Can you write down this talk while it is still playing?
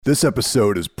This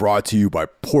episode is brought to you by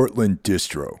Portland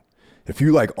Distro. If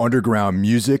you like underground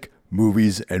music,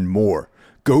 movies, and more,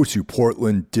 go to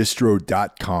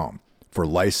portlanddistro.com for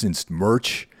licensed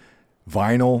merch,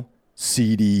 vinyl,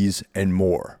 CDs, and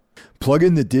more. Plug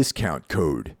in the discount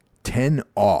code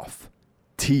 10OFF,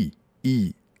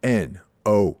 TENOFF,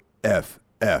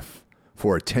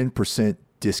 for a 10%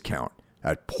 discount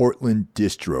at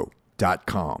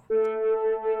portlanddistro.com.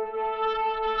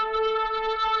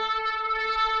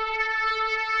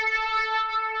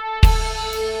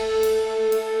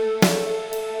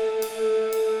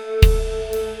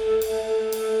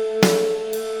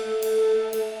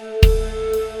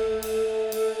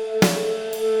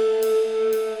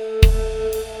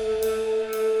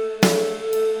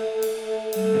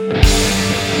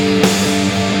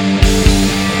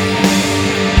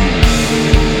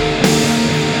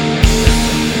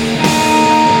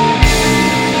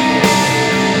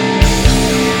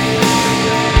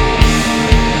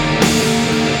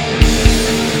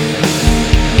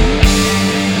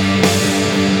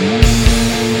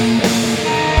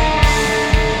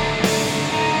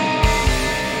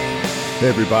 Hey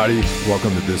everybody,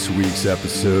 welcome to this week's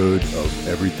episode of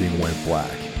Everything Went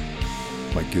Black.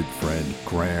 My good friend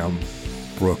Graham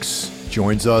Brooks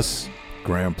joins us.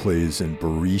 Graham plays in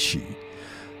Barishi,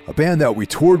 a band that we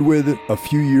toured with a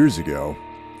few years ago,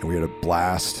 and we had a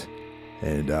blast.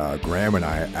 And Graham and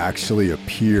I actually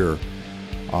appear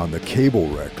on the Cable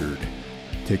record,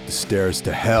 Take the Stairs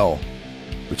to Hell,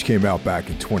 which came out back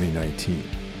in 2019.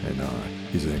 And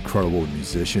he's an incredible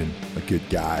musician, a good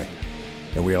guy.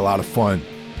 And we had a lot of fun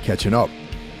catching up.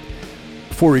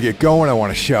 Before we get going, I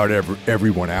want to shout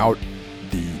everyone out.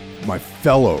 My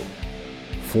fellow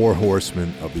Four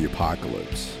Horsemen of the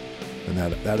Apocalypse. And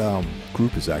that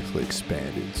group is actually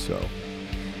expanded. So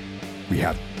we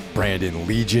have Brandon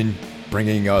Legion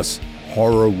bringing us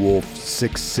Horror Wolf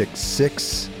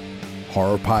 666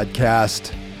 horror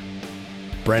podcast.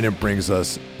 Brandon brings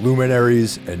us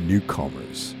luminaries and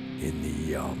newcomers in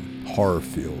the horror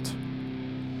field.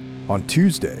 On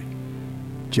Tuesday,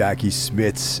 Jackie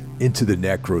Smith's Into the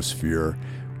Necrosphere,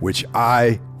 which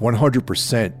I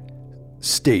 100%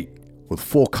 state with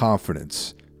full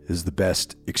confidence is the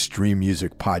best extreme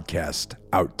music podcast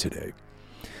out today.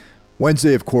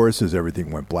 Wednesday, of course, is Everything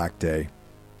Went Black Day.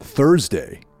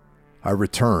 Thursday, I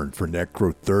return for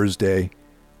Necro Thursday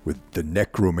with the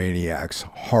Necromaniacs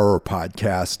Horror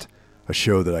Podcast, a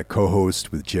show that I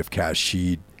co-host with Jeff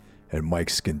Kashid and Mike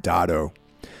Scandato.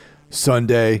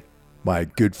 Sunday, my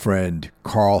good friend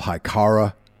Carl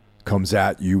Hikara comes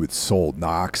at you with Soul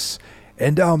Knox.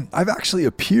 And I've actually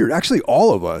appeared,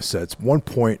 all of us at one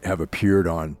point have appeared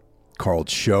on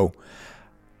Carl's show.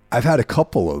 I've had a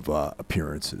couple of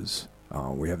appearances.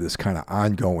 We have this kind of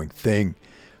ongoing thing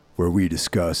where we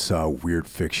discuss weird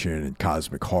fiction and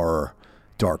cosmic horror,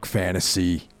 dark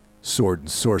fantasy, sword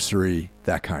and sorcery,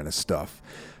 that kind of stuff.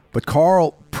 But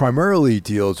Carl primarily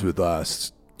deals with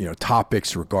us,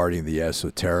 topics regarding the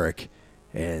esoteric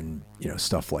and,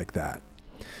 stuff like that.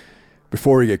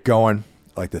 Before we get going,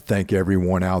 I'd like to thank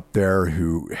everyone out there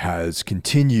who has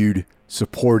continued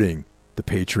supporting the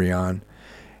Patreon.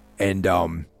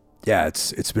 And,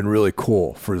 it's been really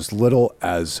cool. For as little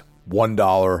as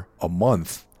 $1 a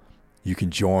month, you can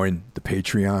join the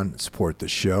Patreon and support the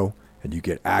show, and you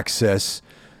get access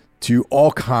to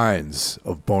all kinds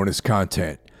of bonus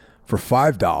content. For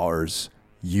 $5,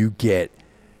 you get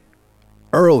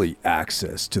early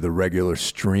access to the regular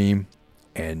stream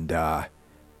and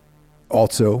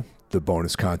also the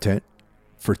bonus content.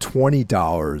 For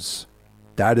 $20,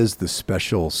 that is the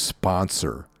special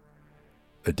sponsor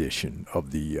edition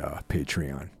of the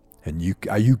Patreon. And you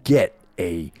get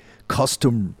a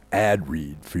custom ad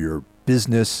read for your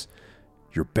business,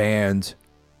 your band,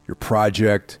 your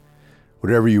project,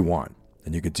 whatever you want.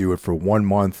 And you can do it for 1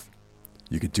 month.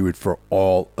 You could do it for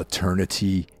all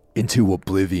eternity into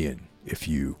oblivion if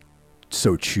you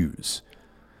so choose.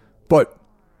 But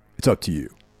it's up to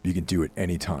you. You can do it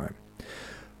anytime.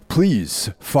 Please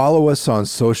follow us on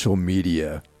social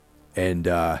media. And,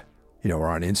 we're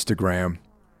on Instagram.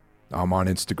 I'm on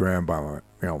Instagram by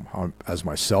as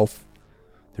myself.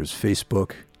 There's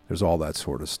Facebook. There's all that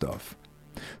sort of stuff.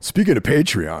 Speaking of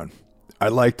Patreon,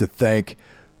 I'd like to thank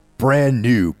brand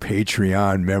new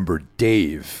Patreon member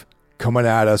Dave coming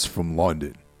at us from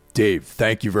London. Dave,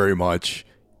 thank you very much.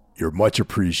 You're much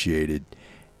appreciated.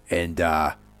 And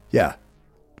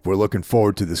we're looking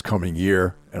forward to this coming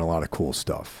year and a lot of cool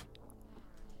stuff.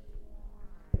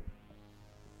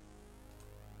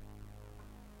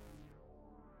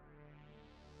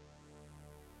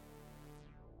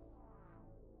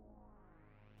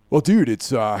 Well, dude,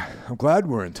 it's I'm glad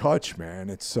we're in touch, man.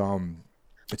 It's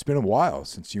It's been a while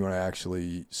since you and I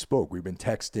actually spoke. We've been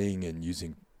texting and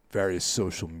using various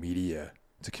social media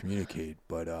to communicate,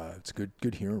 but it's good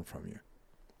hearing from you.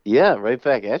 Yeah, right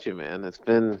back at you, man. It's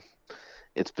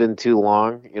been too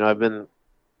long. I've been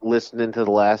listening to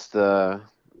the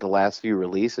last few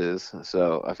releases,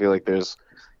 so I feel like there's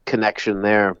connection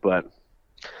there. But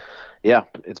yeah,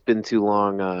 it's been too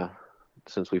long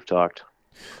since we've talked.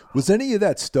 Was any of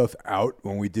that stuff out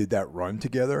when we did that run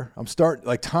together? I'm starting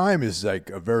like time is like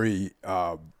a very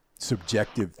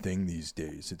subjective thing these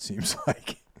days. It seems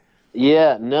like.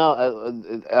 Yeah,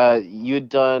 no, you'd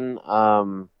done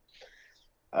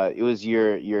it was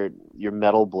your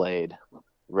Metal Blade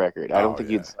record. I don't Oh think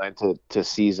you'd yeah. signed to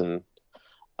Season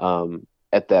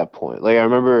at that point. Like I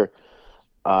remember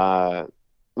uh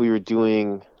we were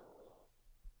doing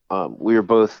we were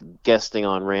both guesting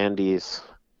on Randy's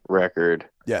record,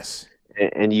 Yes.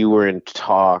 and you were in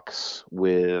talks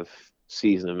with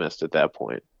Season of Mist at that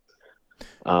point.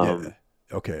 Yeah. Um,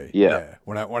 Okay. yeah. Yeah.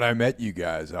 When I met you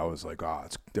guys, I was like, oh,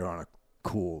 they're on a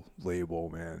cool label,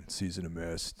 man. Season of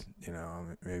Mist. You know,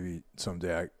 maybe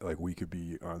someday like we could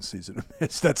be on Season of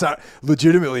Mist. That's not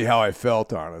legitimately how I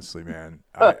felt, honestly, man.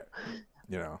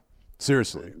 You know,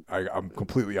 seriously, I'm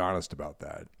completely honest about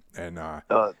that. And uh,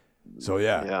 so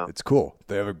yeah, yeah, it's cool.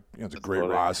 They have it's a that's great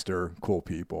funny. roster, cool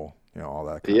people, all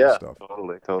that kind of Yeah, stuff.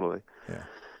 totally, totally. Yeah.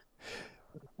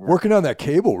 Working on that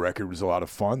Cable record was a lot of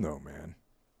fun, though, man.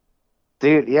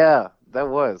 Dude, yeah, that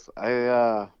was.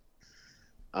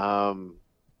 Um,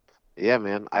 yeah,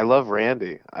 man, I love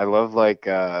Randy. I love like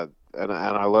and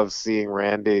I love seeing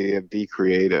Randy be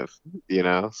creative,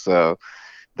 So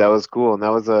that was cool, and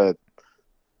that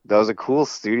was a cool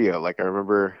studio. Like I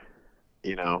remember,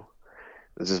 you know,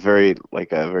 this is very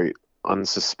like a very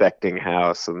unsuspecting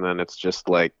house, and then it's just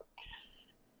like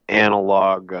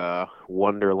analog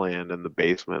wonderland in the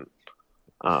basement.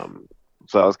 Um,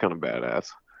 so that was kind of badass.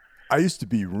 I used to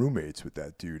be roommates with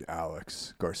that dude,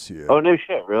 Alex Garcia. Oh no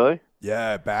shit, really?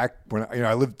 Yeah, back when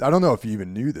I lived. I don't know if you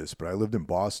even knew this, but I lived in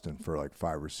Boston for like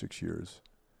 5 or 6 years.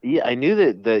 Yeah, I knew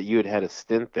that you had had a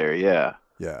stint there. Yeah.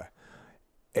 Yeah,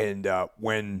 and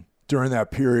when during that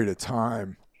period of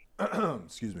time,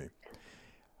 excuse me,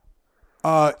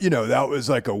 that was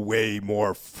like a way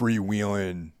more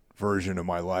freewheeling version of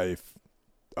my life.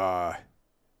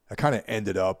 I kind of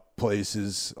ended up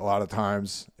places a lot of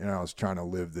times. I was trying to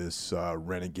live this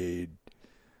renegade,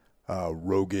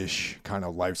 roguish kind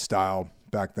of lifestyle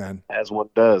back then. As one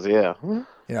does, yeah.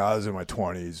 I was in my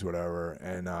 20s, whatever,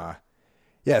 and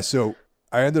yeah, so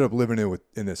I ended up living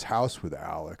in this house with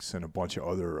Alex and a bunch of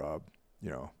other, you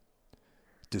know,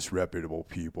 disreputable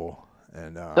people,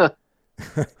 and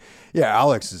yeah,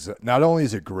 Alex is not only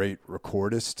is a great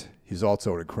recordist, he's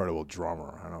also an incredible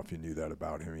drummer. I don't know if you knew that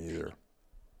about him either.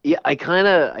 Yeah, I kind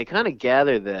of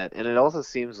gathered that, and it also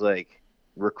seems like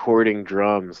recording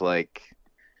drums like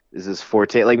is his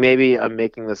forte. Like maybe I'm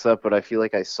making this up, but I feel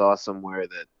like I saw somewhere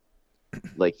that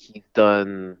like he's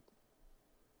done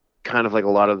kind of like a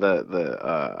lot of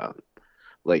the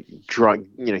like drum.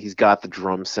 He's got the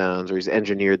drum sounds, or he's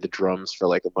engineered the drums for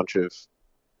like a bunch of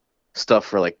stuff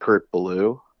for like Kurt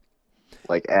Ballou,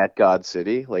 like at God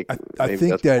City. Like I maybe think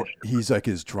that's that portion of it. he's like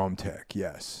his drum tech.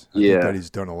 Yes, I think that Yeah. he's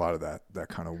done a lot of that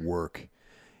kind of work.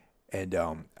 And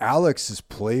Alex has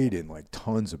played in like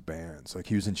tons of bands. Like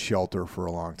he was in Shelter for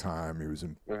a long time. He was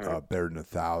in Mhm. Better Than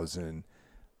 1,000.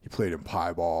 He played in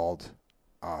Piebald.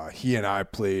 He and I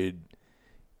played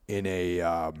in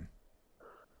a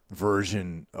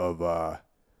version of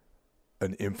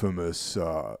an infamous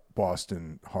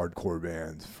Boston hardcore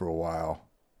band for a while.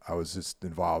 I was just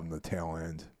involved in the tail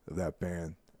end of that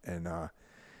band, and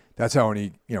that's how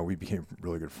we became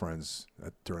really good friends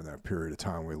during that period of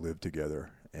time we lived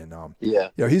together. And Yeah.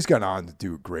 he's gone on to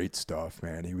do great stuff,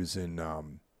 man. He was in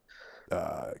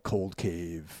Cold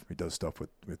Cave. He does stuff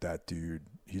with that dude.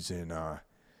 He's in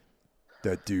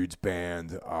that dude's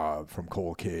band from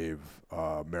Cold Cave,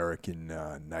 American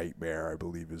Nightmare, I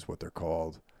believe is what they're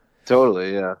called.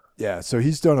 Totally. Yeah. Yeah, so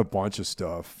he's done a bunch of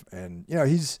stuff, and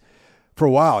he's for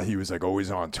a while he was like always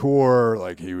on tour.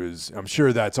 Like he was, I'm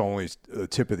sure that's only the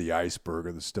tip of the iceberg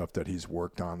of the stuff that he's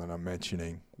worked on that I'm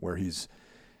mentioning, where he's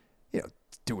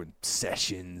doing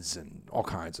sessions and all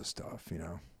kinds of stuff.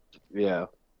 Yeah.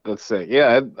 That's sick.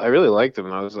 Yeah, I really liked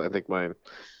him. I think my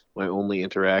only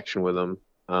interaction with him.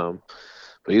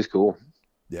 But he's cool.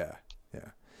 Yeah, yeah.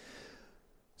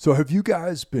 So have you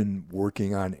guys been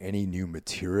working on any new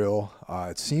material?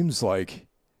 It seems like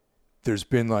there's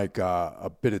been like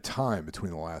a bit of time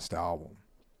between the last album.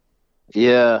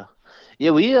 Yeah.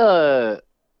 Yeah, we have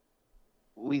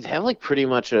like pretty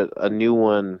much a new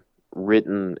one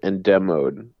written and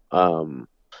demoed.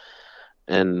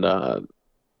 And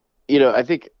I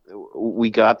think we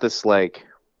got this like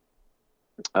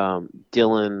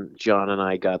Dylan, John, and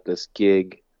I got this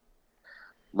gig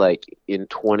like in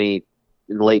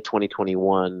late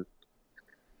 2021.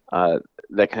 Uh,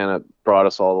 that kind of brought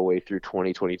us all the way through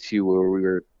 2022, where we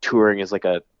were touring as like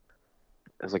a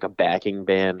backing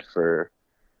band for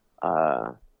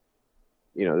uh,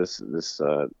 this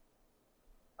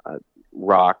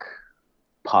rock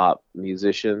pop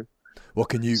musician. Well,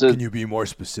 can you So can you be more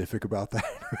specific about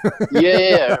yeah,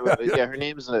 yeah, that? yeah. Her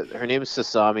name's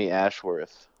Sasami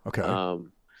Ashworth. Okay.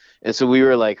 Um, and so we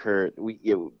were like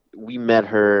we met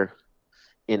her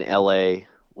in LA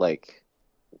like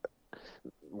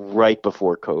right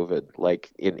before COVID, like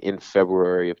in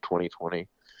February of 2020,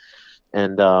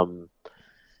 and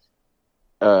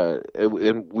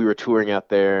and we were touring out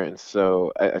there, and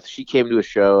so she came to a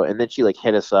show, and then she like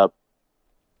hit us up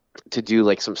to do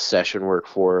like some session work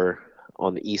for her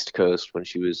on the East Coast when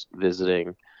she was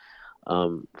visiting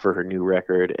for her new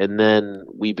record, and then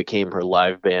we became her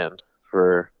live band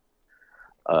for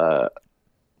uh,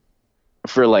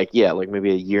 like like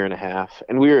maybe a year and a half,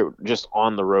 and we were just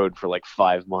on the road for like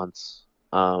 5 months,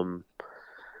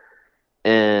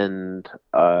 and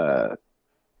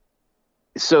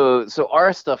so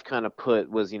our stuff kind of put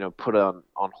on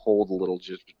hold a little,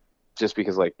 just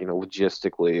because like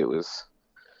logistically it was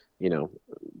you know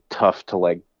tough to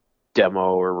like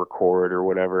demo or record or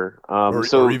whatever. Or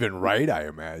So even write, I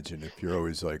imagine, if you're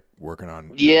always like working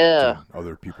on, yeah, doing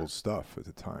other people's stuff at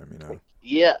the time.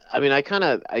 yeah. I mean,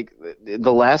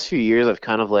 the last few years I've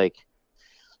kind of like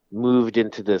moved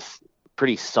into this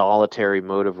pretty solitary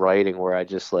mode of writing where I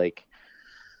just like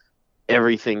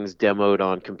everything's demoed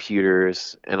on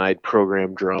computers and I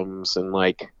program drums and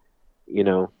like you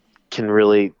know can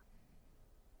really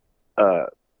uh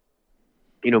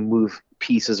move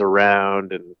pieces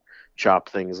around and chop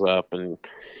things up, and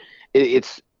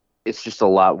it's just a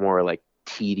lot more like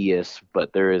tedious,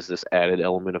 but there is this added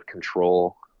element of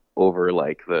control over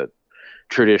like the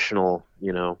traditional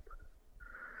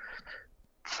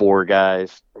four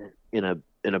guys in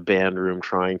a band room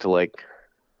trying to like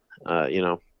uh you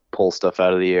know pull stuff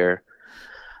out of the air.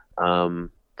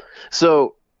 um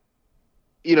so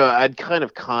I'd kind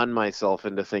of con myself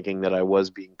into thinking that I was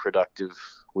being productive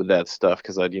with that stuff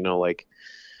because I'd like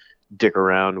dick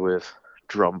around with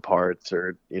drum parts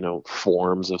or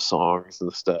forms of songs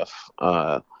and stuff.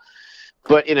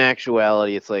 But in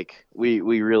actuality, it's like we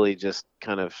really just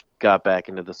kind of got back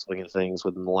into the swing of things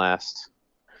within the last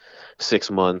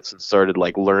 6 months and started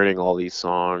like learning all these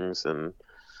songs. And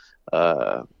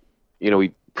uh,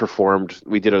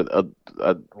 we did a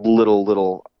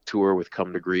little tour with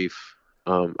Come to Grief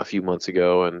a few months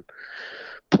ago and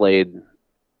played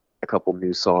a couple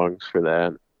new songs for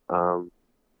that.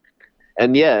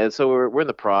 And yeah, and so we're in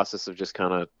the process of just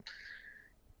kind of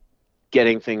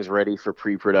getting things ready for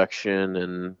pre-production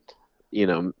and you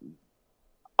know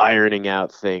ironing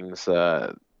out things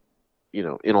in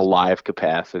a live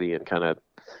capacity and kind of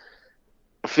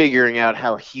figuring out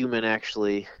how human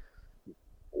actually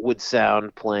would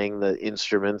sound playing the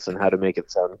instruments and how to make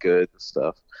it sound good and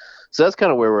stuff. So that's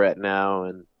kind of where we're at now.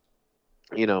 And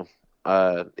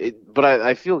but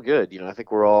I feel good. I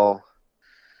think we're all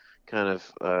kind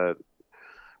of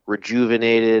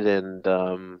rejuvenated and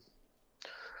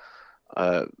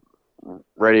uh,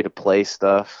 ready to play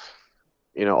stuff.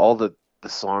 All the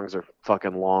songs are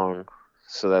fucking long,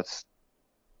 so that's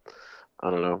I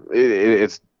don't know.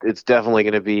 It's definitely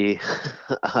going to be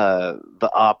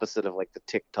the opposite of like the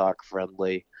TikTok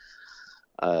friendly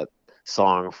uh,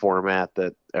 song format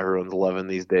that everyone's loving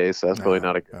these days. So that's probably Nah,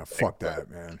 not a good nah, thing. fuck that,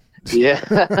 man. Yeah,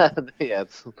 yeah.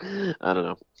 I don't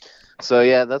know. So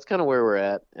yeah, that's kind of where we're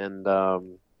at, and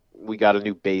we got a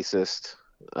new bassist.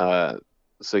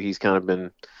 So he's kind of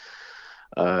been,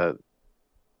 uh,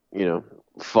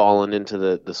 fallen into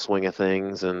the swing of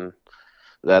things, and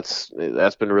that's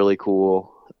been really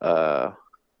cool.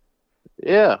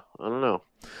 Yeah, I don't know.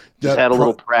 Just That had a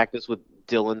little practice with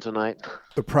Dylan tonight.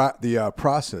 the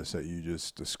process that you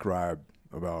just described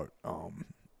about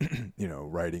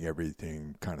writing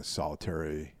everything kind of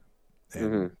solitary Hmm.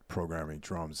 and programming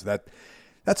drums,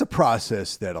 that's a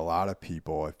process that a lot of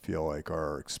people, I feel like,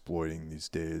 are exploiting these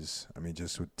days. I mean,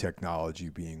 just with technology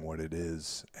being what it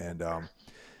is. And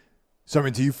so I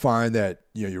mean, do you find that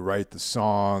you write the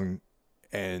song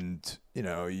and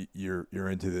you're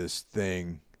into this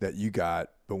thing that you got,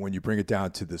 but when you bring it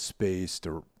down to the space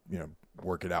to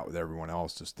work it out with everyone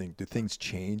else, do things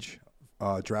change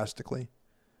drastically?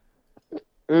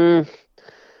 Mm,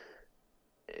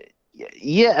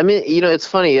 yeah, I mean, it's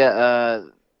funny.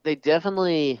 They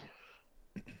definitely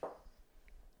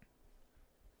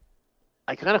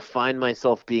I kind of find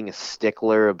myself being a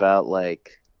stickler about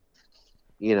like,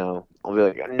 I'll be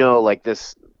like, no, like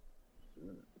this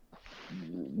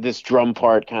drum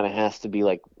part kind of has to be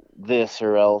like this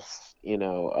or else,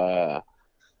 the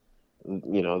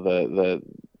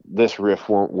this riff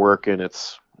won't work and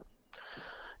it's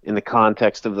in the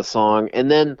context of the song. And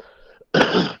then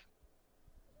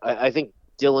I think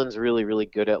Dylan's really, really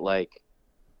good at like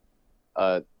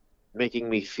uh, making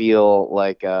me feel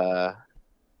like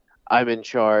I'm in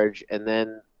charge, and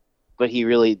then, but he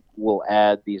really will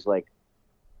add these like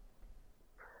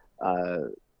uh,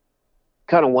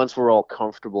 kind of once we're all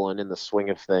comfortable and in the swing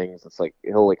of things, it's like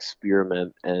he'll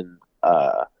experiment and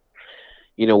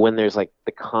when there's like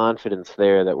the confidence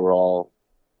there that we're all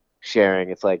sharing,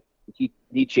 it's like he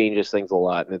changes things a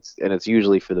lot, and it's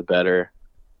usually for the better.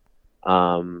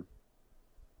 Um,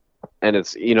 and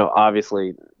it's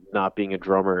obviously not being a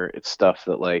drummer, it's stuff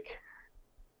that like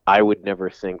I would never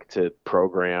think to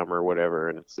program or whatever,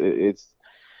 and it's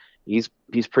he's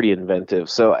pretty inventive,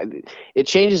 so it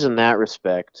changes in that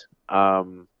respect.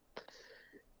 And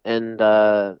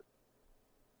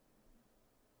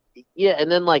yeah,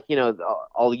 and then like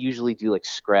I'll usually do like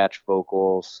scratch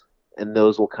vocals, and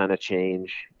those will kind of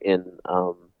change in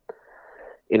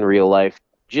real life,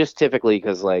 just typically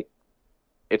because like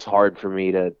it's hard for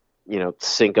me to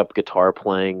sync up guitar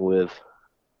playing with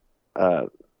uh,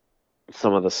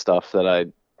 some of the stuff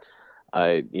that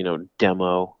I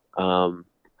demo.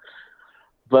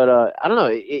 But I don't know.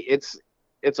 It's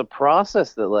a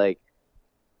process that like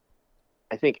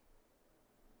I think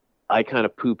I kind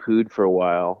of poo-pooed for a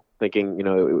while, thinking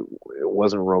it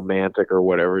wasn't romantic or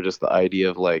whatever. Just the idea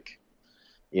of like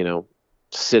you know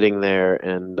sitting there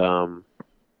and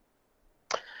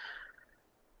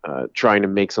trying to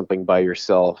make something by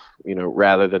yourself,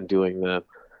 rather than doing the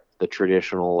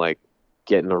traditional like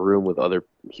get in a room with other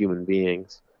human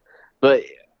beings. But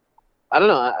I don't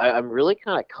know. I'm really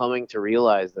kind of coming to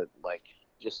realize that like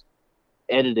just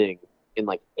editing in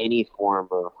like any form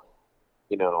of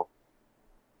you know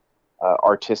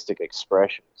artistic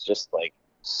expression is just like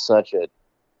such a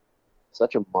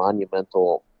such a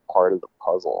monumental part of the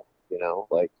puzzle.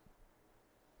 Like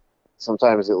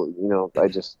sometimes I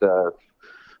just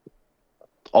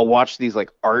I'll watch these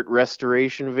like art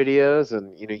restoration videos,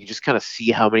 and you just kind of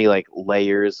see how many like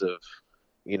layers of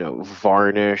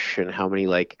varnish and how many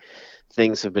like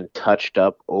things have been touched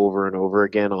up over and over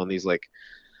again on these like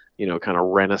kind of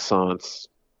Renaissance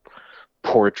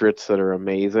portraits that are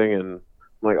amazing. And I'm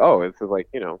like, oh, it's like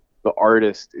the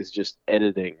artist is just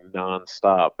editing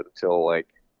nonstop until like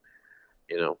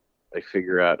they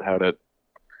figure out how to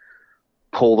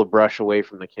pull the brush away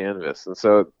from the canvas. And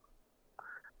so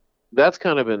that's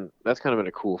kind of been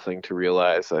a cool thing to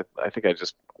realize. I think I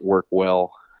just work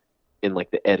well in like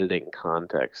the editing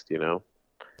context.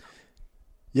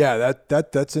 Yeah,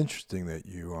 that's interesting that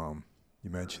you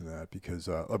mentioned that because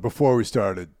before we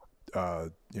started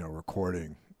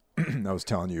recording, I was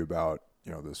telling you about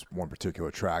this one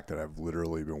particular track that I've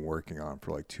literally been working on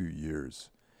for like 2 years,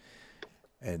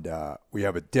 and we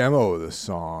have a demo of this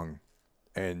song,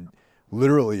 and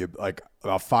literally like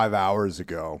about 5 hours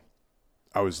ago,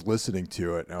 I was listening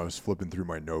to it and I was flipping through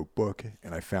my notebook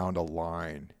and I found a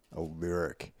line, a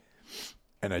lyric,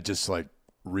 and I just like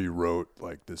rewrote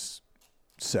like this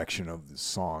section of the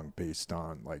song based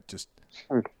on like just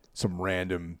some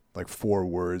random like 4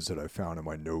 words that I found in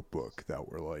my notebook that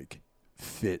were like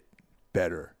fit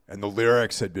better. And the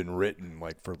lyrics had been written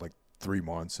like for like 3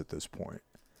 months at this point.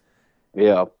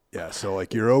 Yeah. Yeah. So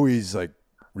like you're always like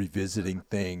revisiting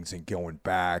things and going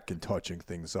back and touching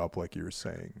things up like you were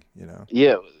saying.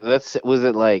 Yeah, was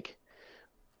it like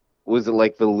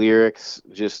the lyrics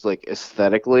just like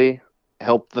aesthetically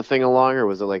helped the thing along, or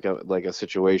was it like a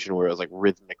situation where it was like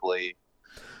rhythmically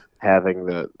having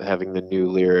the new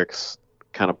lyrics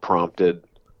kind of prompted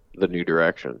the new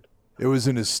direction? It was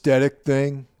an aesthetic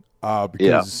thing Yeah.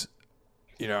 because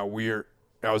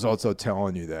I was also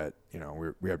telling you that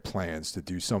we had plans to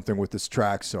do something with this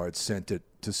track, so I'd sent it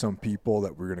to some people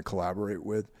that we're going to collaborate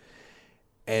with,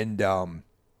 and I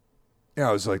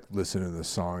was like listening to the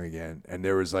song again, and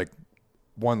there was like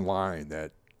one line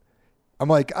that I'm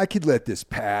like, I could let this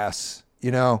pass,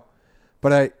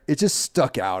 but it just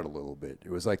stuck out a little bit. It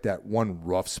was like that one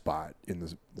rough spot in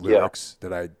the Yeah. lyrics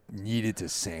that I needed to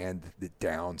sand it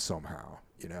down somehow.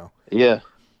 Yeah.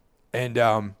 And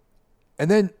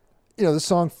then the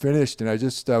song finished, and I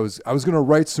was gonna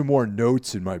write some more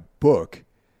notes in my book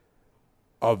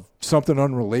of something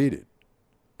unrelated,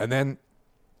 and then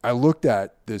I looked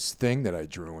at this thing that I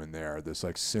drew in there, this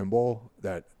like symbol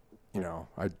that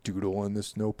I doodle in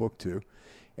this notebook too,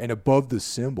 And above the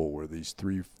symbol were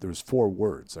there's 4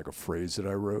 words, like a phrase that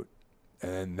I wrote.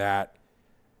 And that,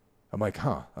 I'm like,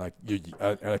 huh. Like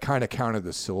I kind of counted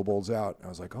the syllables out. I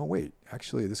was like, oh, wait,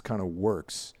 actually this kind of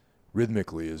works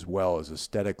rhythmically as well as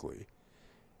aesthetically.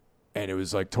 And it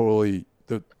was like totally,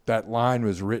 that line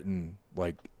was written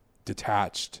like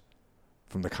detached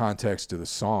from the context of the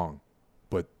song,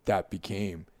 but that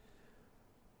became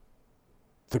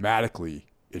thematically,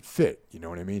 it fit, you know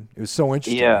what I mean? It was so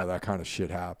interesting Yeah. how that kind of shit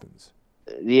happens.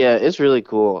 Yeah, it's really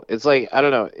cool. It's like, I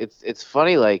don't know, it's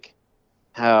funny like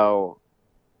how,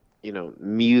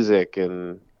 music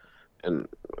and I don't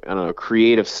know,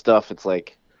 creative stuff, it's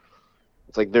like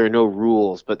there are no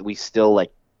rules, but we still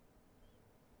like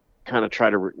kind of try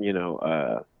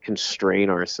to, constrain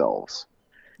ourselves.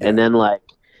 And Yeah.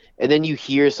 then you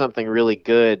hear something really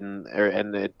good and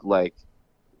it like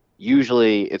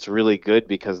usually it's really good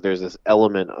because there's this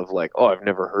element of like, oh, I've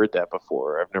never heard that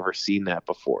before. I've never seen that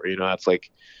before. That's like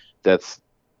that's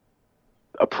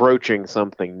approaching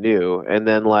something new. And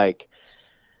then like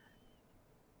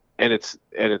and it's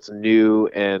new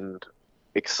and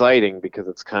exciting because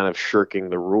it's kind of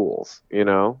shirking the rules, like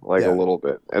a Yeah. little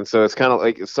bit. And so it's kind of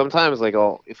like sometimes like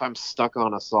if I'm stuck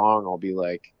on a song, I'll be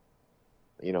like,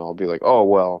 oh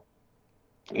well,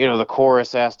 the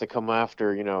chorus has to come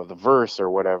after, the verse or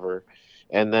whatever.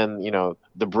 And then,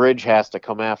 the bridge has to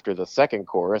come after the second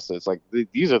chorus. It's like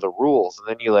these are the rules. And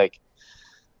then you like,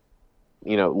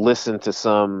 listen to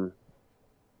some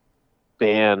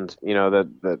band,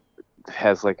 that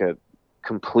has like a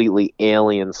completely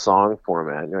alien song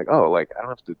format. And you're like, oh, like I don't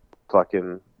have to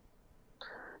fucking,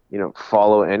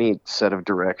 follow any set of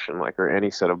direction, like, or any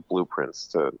set of blueprints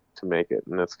to make it.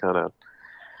 And it's kind of,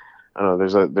 I don't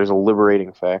know, there's a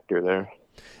liberating factor there.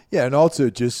 Yeah, and also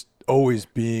just always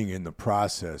being in the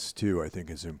process too, I think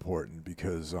is important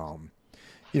because a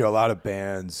lot of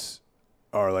bands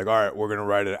are like, all right, we're gonna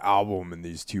write an album in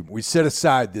these 2. We set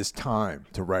aside this time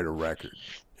to write a record.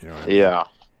 You know what I mean? Yeah.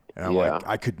 And I'm like, Yeah.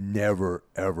 I could never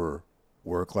ever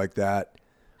work like that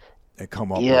and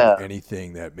come up with Yeah.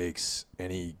 anything that makes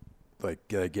any like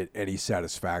get any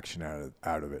satisfaction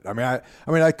out of it.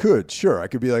 I could, sure, I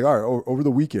could be like, all right, over the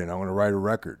weekend I want to write a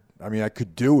record. I mean, I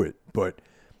could do it, but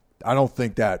I don't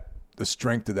think that the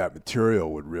strength of that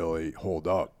material would really hold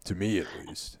up to me, at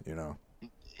least.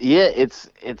 Yeah, it's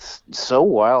so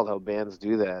wild how bands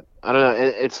do that. I don't know.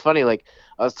 It's funny. Like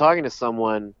I was talking to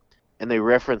someone, and they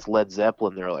referenced Led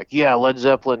Zeppelin. They're like, "Yeah, Led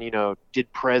Zeppelin,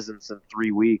 did Presence in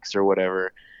 3 weeks or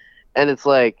whatever." And it's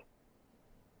like,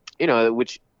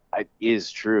 which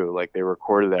is true. Like they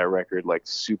recorded that record like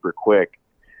super quick.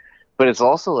 But it's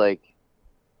also like,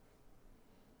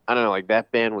 I don't know. Like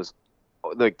that band was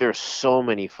like, there's so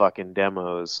many fucking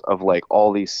demos of like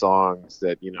all these songs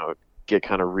that get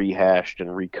kind of rehashed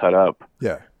and recut up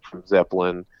Yeah, from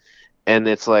Zeppelin. And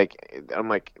it's like, I'm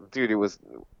like, dude, it's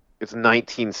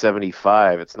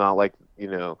 1975. It's not like,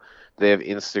 they have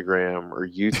Instagram or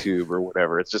YouTube or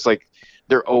whatever. It's just like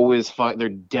they're always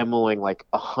they're demoing like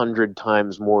 100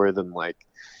 times more than like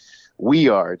we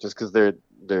are, just because they're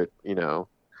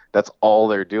that's all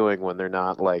they're doing when they're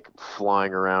not like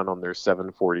flying around on their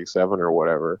 747 or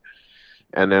whatever.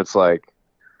 And it's like,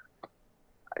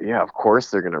 yeah, of course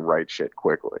they're gonna write shit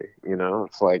quickly.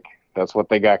 It's like that's what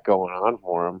they got going on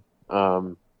for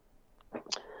them.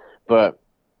 But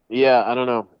yeah, I don't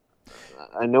know.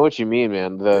 I know what you mean,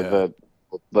 man. yeah. The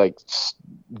like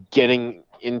getting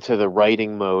into the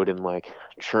writing mode and like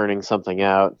churning something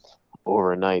out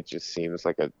overnight just seems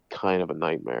like a kind of a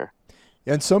nightmare.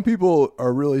 And some people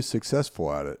are really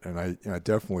successful at it, and I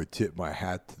definitely tip my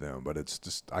hat to them. But it's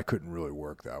just I couldn't really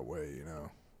work that way.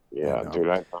 Yeah, And dude,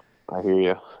 I hear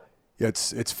you. yeah,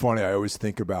 it's funny. I always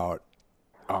think about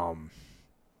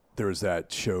there was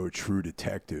that show True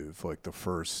Detective, like the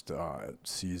first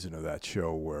season of that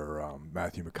show where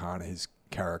Matthew McConaughey's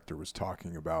character was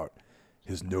talking about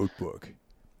his notebook,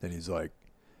 and he's like,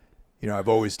 I've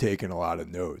always taken a lot of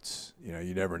notes.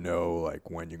 You never know like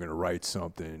when you're gonna write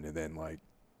something, and then like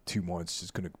 2 months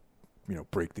is gonna,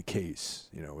 break the case.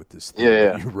 With this thing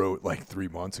Yeah, that you wrote like 3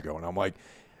 months ago, and I'm like,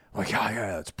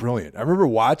 yeah, that's brilliant. I remember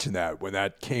watching that when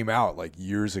that came out like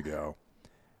years ago.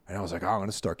 And I was like, oh, I'm going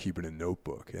to start keeping a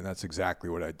notebook. And that's exactly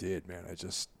what I did, man.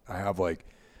 I have like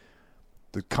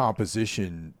the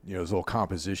composition, those little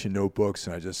composition notebooks,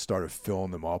 and I just started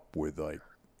filling them up with like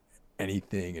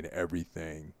anything and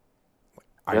everything,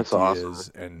 that's awesome.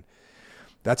 ideas. And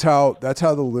that's how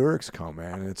the lyrics come,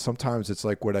 man. And sometimes it's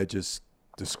like what I just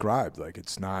described. Like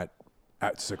it's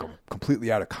like completely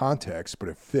out of context, but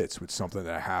it fits with something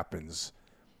that happens,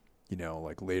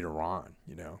 like later on.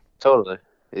 Totally.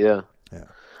 Yeah. Yeah.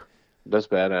 That's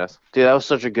badass, dude. That was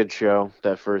such a good show.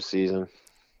 That first season,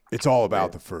 It's all about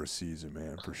man. the first season,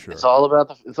 man, for It's sure. all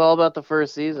about the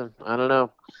first season. I don't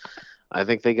know. I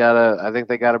think they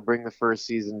gotta bring the first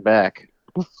season back.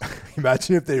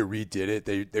 Imagine if they redid it.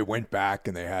 They went back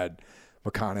and they had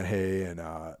McConaughey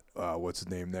and what's his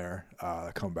name there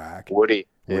come back. Woody.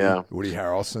 Woody Yeah. Woody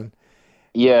Harrelson.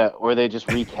 Yeah, or they just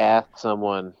recast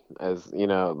someone as,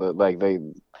 like they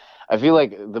I feel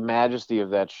like the majesty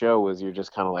of that show was you're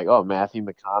just kind of like, oh, Matthew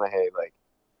McConaughey, like,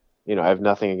 I have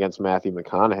nothing against Matthew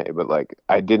McConaughey, but like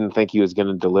I didn't think he was going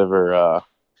to deliver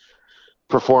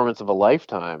performance of a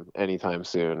lifetime anytime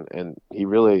soon, and he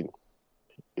really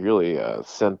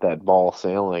sent that ball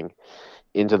sailing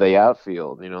into the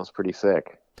outfield. It's pretty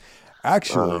sick. Um,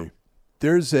 Actually,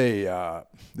 there's a.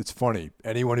 It's funny.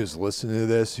 Anyone who's listening to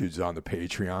this, who's on the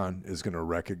Patreon, is going to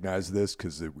recognize this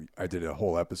because I did a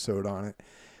whole episode on it.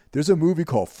 There's a movie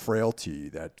called Frailty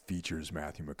that features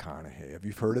Matthew McConaughey. Have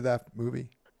you heard of that movie?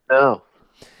 no.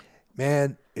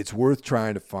 Man, it's worth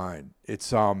trying to find.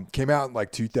 It's came out in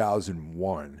like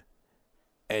 2001,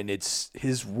 and it's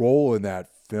his role in that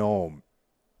film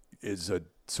is a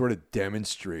sort of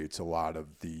demonstrates a lot of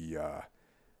the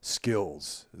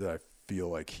skills that I feel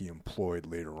like he employed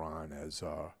later on as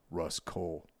Russ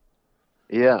Cole.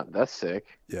 Yeah, that's sick.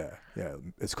 Yeah, yeah.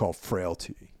 It's called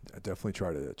Frailty. I definitely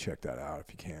try to check that out if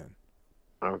you can.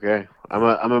 Okay, I'm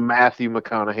Yeah. a Matthew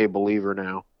McConaughey believer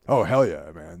now. Oh hell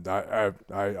yeah, man!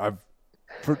 I've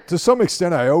to some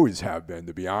extent I always have been,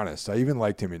 to be honest. I even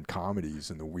liked him in comedies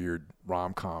and the weird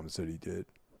rom coms that he did.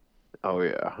 Oh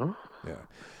yeah, huh? Yeah.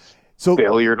 So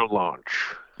Failure to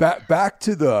launch. back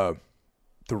to the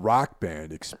rock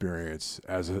band experience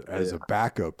as a Yeah.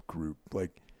 backup group,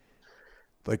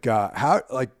 how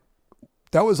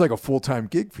that was like a full time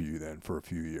gig for you then for a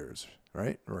few years,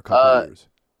 right? Or a couple of Uh, years.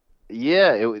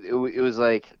 yeah, it was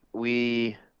like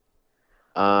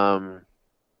um,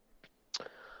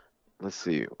 let's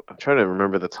see. I'm trying to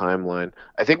remember the timeline.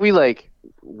 I think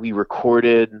we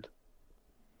recorded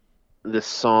this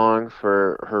song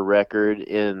for her record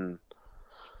in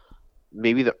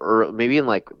maybe in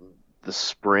like the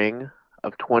spring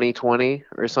of 2020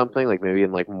 or something, like maybe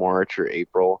in like March or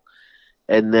April.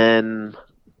 And then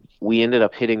we ended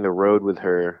up hitting the road with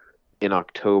her in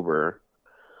October.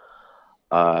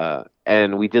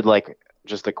 And we did like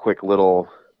just a quick little,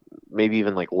 maybe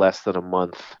even like less than a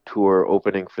month tour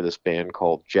opening for this band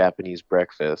called Japanese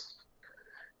Breakfast,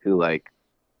 who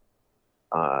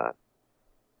uh,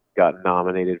 got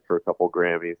nominated for a couple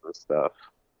Grammys and stuff.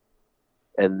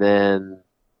 And then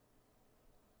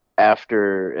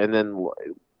and then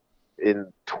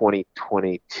in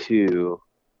 2022,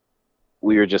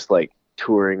 we were just like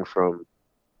touring from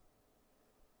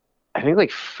I think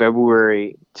like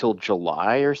February till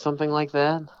July or something like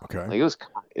that. Okay. Like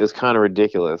it was kind of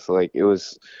ridiculous. Like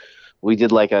we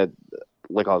did like a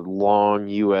long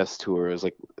US tour. It's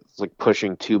like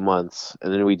pushing 2 months,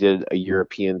 and then we did a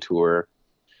European tour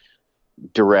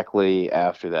directly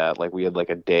after that. Like we had like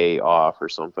a day off or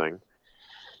something.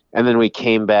 And then we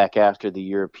came back after the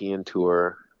European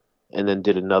tour and then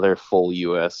did another full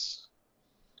US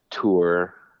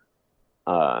tour,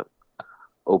 uh,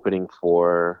 opening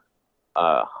for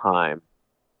Haim,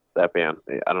 that band.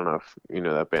 I don't know if you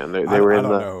know that band. They were I in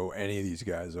don't the know who any of these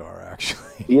guys are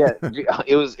actually. yeah.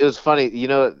 It was funny.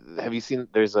 Have you seen?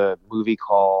 There's a movie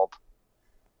called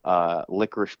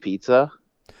Licorice Pizza.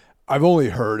 I've only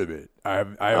heard of it. I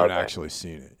haven't Okay. actually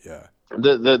seen it. Yeah.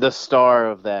 The star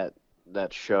of that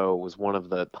show was one of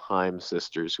the Haim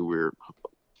sisters who we were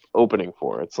opening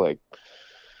for. It's funny.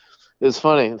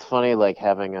 It's funny like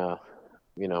having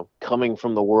coming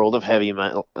from the world of heavy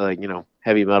metal,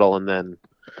 heavy metal, and then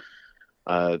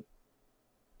uh,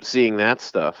 seeing that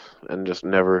stuff and just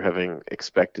never having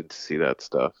expected to see that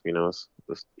stuff. It's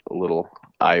just a little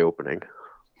eye opening.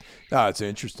 No, it's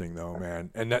interesting though, man.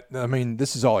 And that I mean,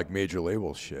 this is all like major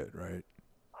label shit, right?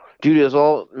 Dude, it was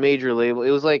all major label.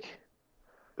 It was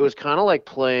kind of like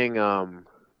playing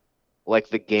like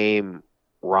the game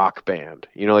Rock Band.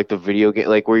 Like the video game,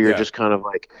 like where you're Yeah. just kind of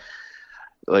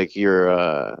like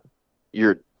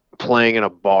you're playing in a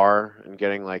bar and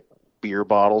getting like beer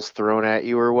bottles thrown at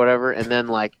you or whatever, and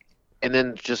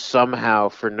then just somehow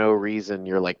for no reason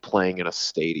you're like playing in a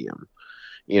stadium,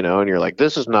 and you're like,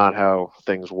 this is not how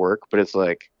things work, but it's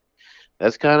like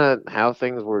that's kind of how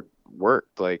things were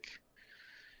worked. Like,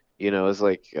 it's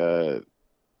like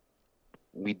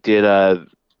we did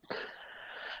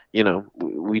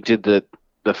we did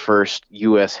the first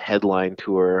US headline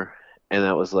tour, and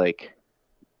that was like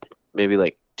maybe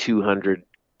like 200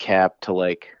 cap to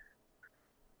like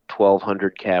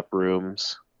 1,200 cap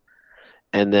rooms,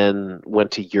 and then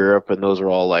went to Europe, and those are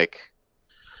all like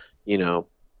you know,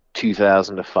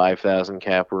 2,000 to 5,000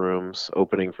 cap rooms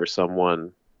opening for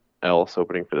someone else,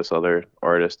 opening for this other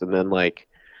artist. And then like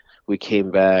we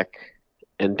came back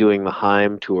and doing the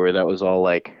Heim tour, that was all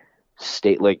like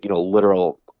like,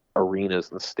 literal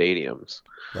arenas and stadiums.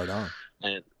 Right on.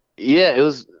 And yeah, it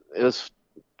was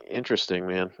interesting,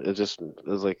 man. It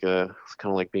was like it's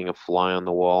kind of like being a fly on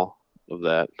the wall of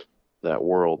that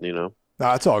world, you know. No,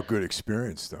 that's all good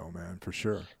experience though, man, for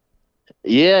sure.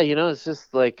 Yeah, it's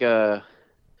just like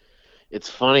it's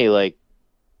funny like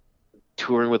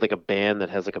touring with like a band that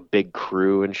has like a big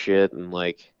crew and shit and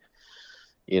like,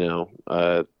 you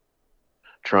know,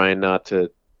 trying not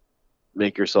to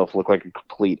make yourself look like a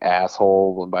complete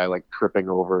asshole by like tripping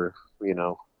over,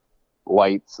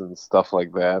 lights and stuff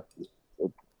like that.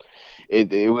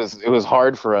 It was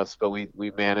hard for us, but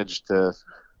we managed to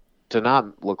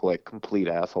not look like complete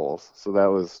assholes. So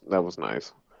that was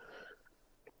nice.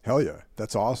 Hell yeah,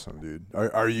 that's awesome, dude.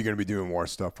 Are you gonna be doing more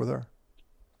stuff with her?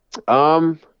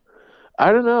 Um,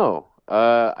 I don't know.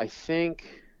 I think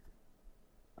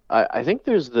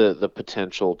there's the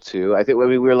potential to. I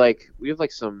mean we have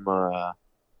like some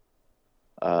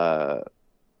uh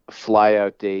fly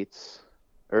out dates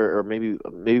or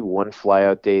maybe one fly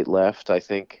out date left. I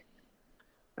think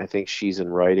she's in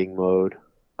writing mode.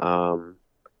 Um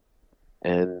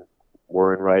and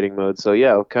we're in writing mode. So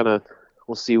yeah,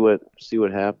 we'll see what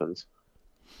happens.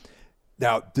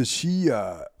 Now, does she?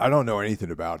 I don't know anything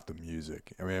about the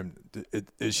music. I mean,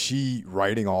 is she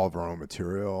writing all of her own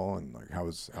material, and like how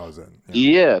is that?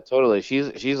 Yeah, totally.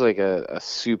 She's like a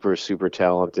super super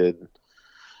talented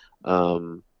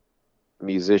um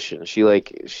musician. She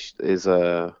is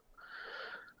a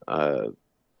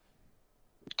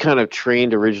kind of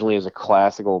trained originally as a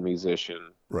classical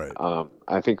musician. Right.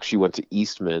 I think she went to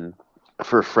Eastman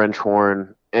for French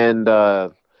horn, and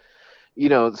so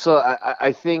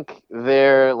I think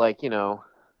they're like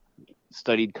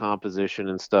studied composition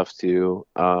and stuff too.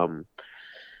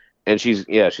 And she's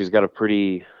got a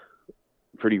pretty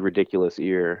ridiculous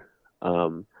ear.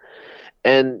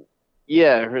 And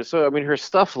yeah, so I mean her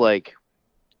stuff like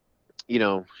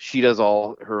she does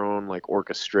all her own like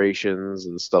orchestrations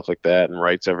and stuff like that and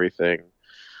writes everything.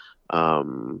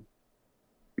 Um,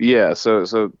 yeah,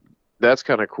 so that's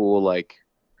kind of cool, like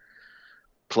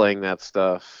playing that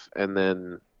stuff, and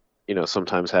then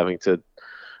sometimes having to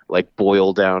like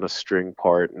boil down a string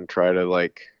part and try to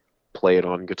like play it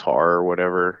on guitar or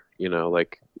whatever,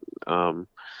 like um,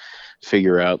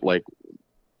 figure out like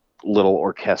little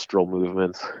orchestral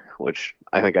movements, which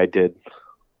I think I did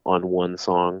on one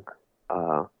song.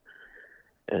 Uh,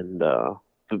 and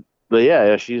but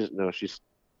yeah, she's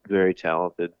very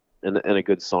talented and a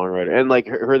good songwriter. And like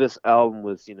her this album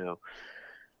was,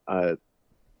 uh,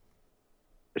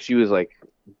 she was like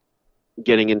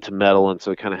getting into metal, and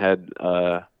so it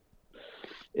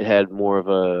had more of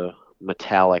a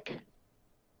metallic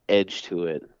edge to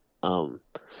it. Um,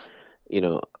 you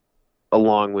know,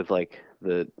 Along with like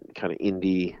the kind of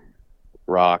indie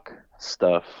rock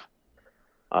stuff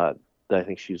that I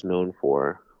think she's known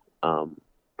for. Um,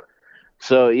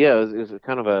 so yeah, it was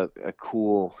kind of a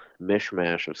cool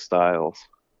mishmash of styles.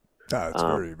 Yeah, it's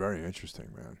Um, very very interesting,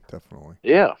 man. Definitely.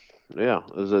 yeah, yeah,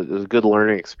 it was a good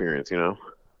learning experience.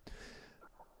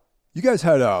 You guys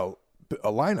had a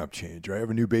lineup change, right? I have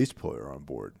a new bass player on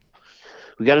board.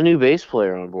 We got a new bass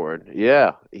player on board.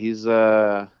 Yeah, he's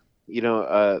you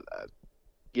know,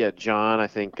 yeah, John. I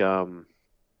think it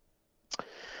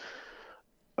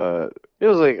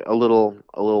was like a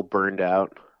little burned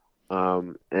out,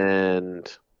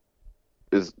 and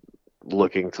is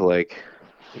looking to like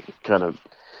kind of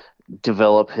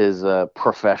develop his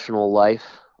professional life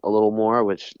a little more,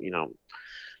 which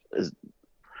is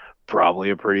probably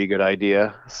a pretty good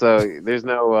idea. So there's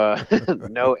no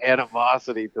no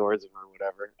animosity towards him or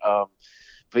whatever.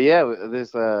 But yeah,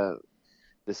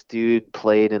 this dude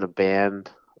played in a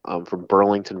band from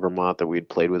Burlington, Vermont that we'd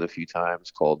played with a few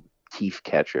times called Teeth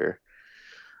Catcher.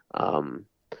 Um,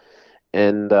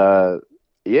 and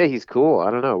yeah, he's cool.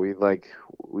 I don't know.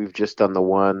 We've just done the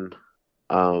one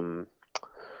um,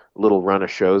 little run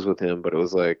of shows with him, but it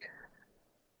was like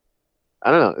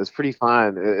I don't know. It was pretty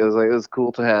fun. It was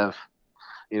cool to have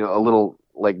a little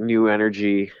like new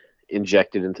energy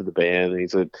injected into the band. And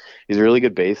he's a really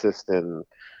good bassist,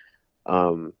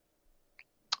 um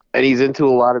and he's into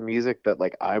a lot of music that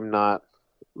like I'm not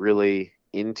really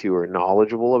into or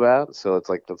knowledgeable about. So it's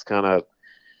like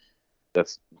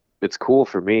that's it's cool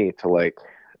for me to like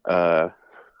uh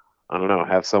I don't know,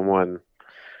 have someone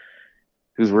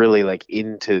who's really like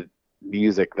into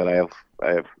music that I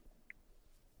have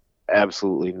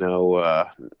absolutely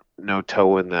no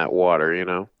toe in that water, you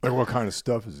know. Like, what kind of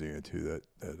stuff is he into?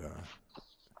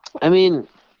 I mean,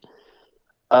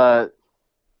 uh,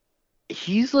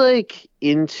 he's like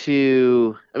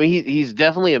into. I mean, he's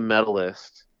definitely a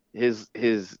medalist. His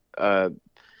uh,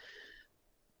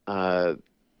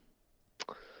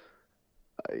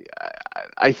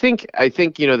 I think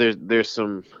there's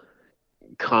some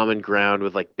common ground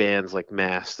with like bands like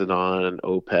Mastodon and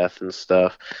Opeth and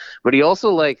stuff, but he also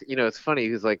like it's funny.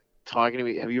 He's like talking to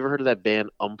me. Have you ever heard of that band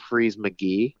Umphreys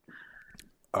McGee?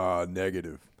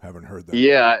 Negative. Haven't heard them.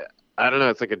 Yeah, I don't know.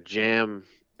 It's like a jam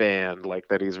band like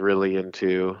that he's really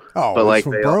into. Oh, But he's like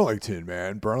from Burlington,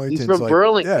 man. he's Burlington's from like, yeah,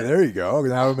 Burlington. there you go.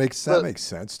 Now that But makes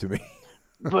sense to me.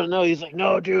 but no, he's like,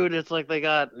 no, dude. It's like they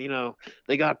got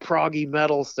proggy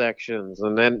metal sections,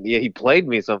 and then yeah, he played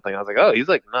me something. I was like, oh, he's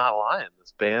like not lying.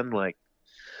 This band like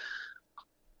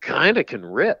kind of can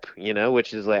rip,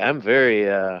 which is like I'm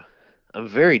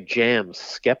very jam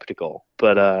skeptical,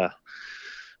 but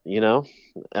you know,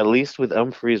 at least with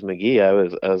Umphreys McGee,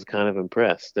 I was kind of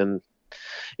impressed, and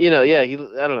yeah, I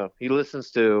don't know, he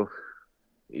listens to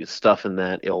stuff in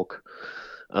that ilk,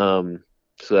 so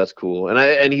that's cool,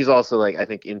 and he's also like I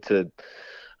think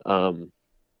um,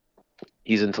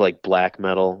 he's into like black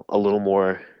metal a little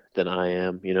more than I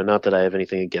am, not that I have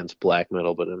anything against black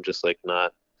metal, but I'm just like uh,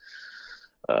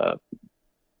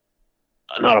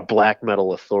 not a black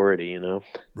metal authority.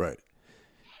 Right.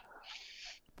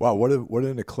 Wow, what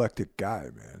an eclectic guy,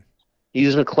 man.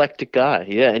 He's an eclectic guy,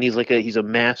 yeah, and he's a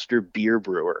master beer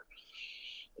brewer.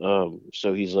 So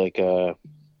he's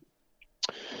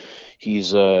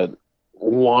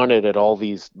wanted at all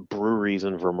these breweries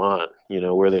in Vermont,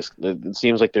 where it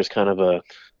seems like there's kind of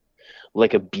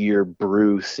a beer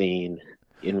brew scene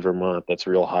in Vermont that's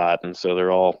real hot, and so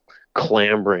they're all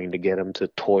clamoring to get him to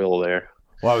toil there.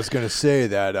 Well, I was gonna say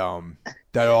that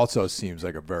that also seems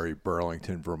like a very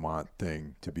Burlington, Vermont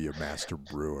thing to be a master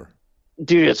brewer.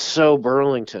 Dude, it's so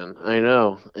Burlington, I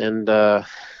know, and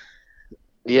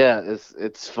yeah,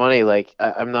 it's funny. Like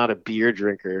I'm not a beer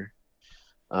drinker,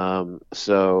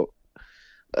 so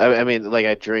I mean, like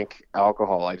I drink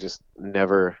alcohol. I just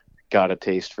never got a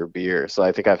taste for beer. So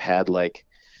I think I've had like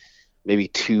maybe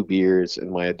two beers in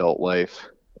my adult life,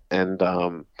 and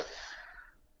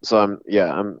so I'm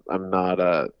not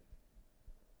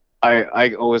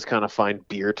I always kind of find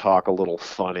beer talk a little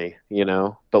funny,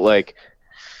 but like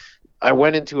I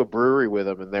went into a brewery with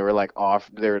them and they were like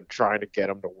they were trying to get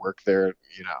them to work there,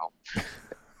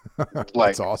 like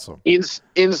That's awesome.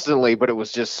 instantly, but it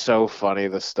was just so funny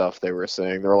the stuff they were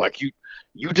saying. They were like,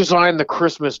 you designed the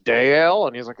Christmas Day Ale?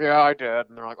 And he's like, yeah, I did.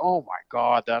 And they're like, oh my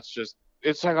God,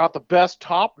 it's I got the best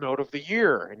top note of the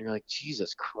year. And you're like,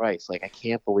 Jesus Christ, like I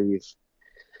can't believe.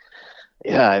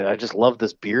 Yeah, I just love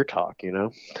this beer talk,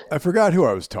 I forgot who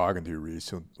I was talking to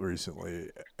recently,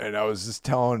 and I was just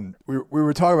telling we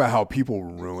were talking about how people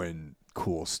ruin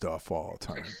cool stuff all the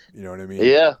time. You know what I mean?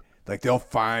 Yeah. Like they'll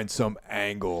find some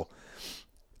angle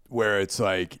where it's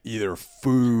like either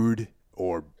food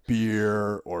or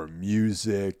beer or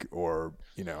music or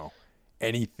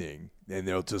anything, and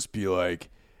they'll just be like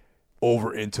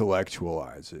over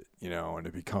intellectualize it, and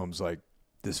it becomes like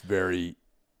this very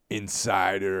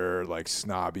insider, like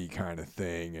snobby kind of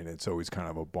thing, and it's always kind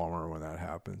of a bummer when that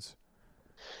happens.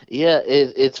 Yeah,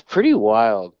 it's pretty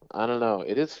wild. I don't know.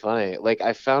 It is funny. Like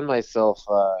I found myself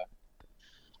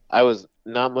I was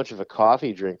not much of a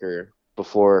coffee drinker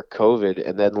before COVID,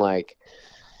 and then like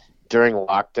during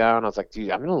lockdown, I was like, dude,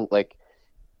 I'm gonna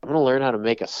learn how to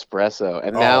make espresso.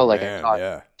 And now Oh like man,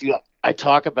 yeah. dude, I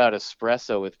talk about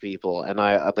espresso with people, and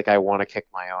I want to kick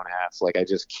my own ass. Like I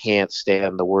just can't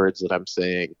stand the words that I'm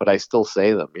saying, but I still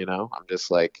say them. I'm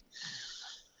just like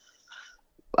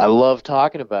I love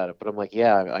talking about it, but I'm like,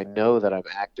 yeah, I know that I'm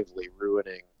actively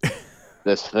ruining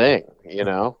this thing.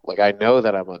 Like I know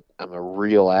that I'm a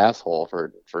real asshole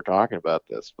for talking about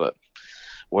this, but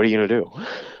what are you gonna do?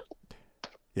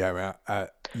 Yeah, man.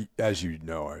 As you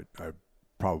know, I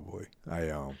probably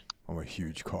I'm a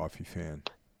huge coffee fan.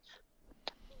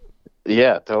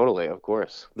 Yeah, totally, of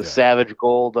course. The Yeah. Savage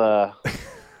Gold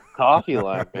coffee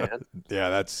line, man. Yeah,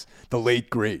 that's the late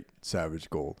great Savage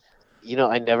Gold.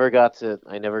 I never got to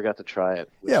try it.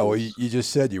 Which Yeah, well, is, you just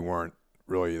said you weren't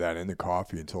really that into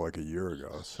coffee until like a year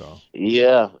ago, so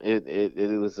yeah,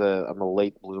 it was I'm a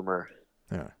late bloomer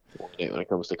yeah. when it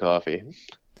comes to coffee.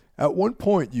 At one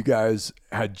point, you guys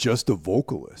had just a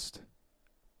vocalist.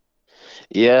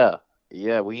 Yeah,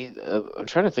 yeah. I'm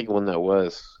trying to think of when that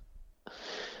was.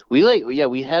 We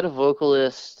had a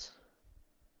vocalist,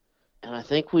 and I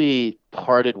think we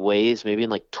parted ways maybe in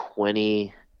like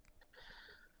 2016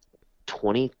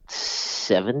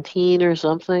 17 or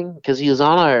something because he was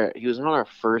on our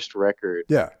first record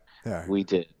Yeah, yeah, we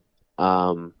did.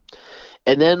 Um,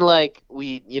 and then like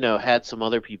we had some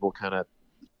other people kind of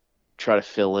try to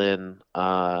fill in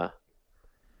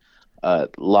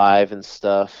live and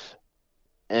stuff,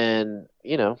 and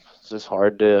it's just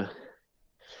hard to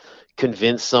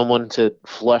convince someone to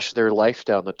flush their life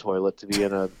down the toilet to be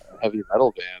in a heavy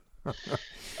metal band.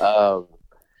 Um,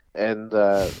 and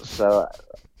so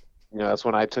that's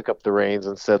when I took up the reins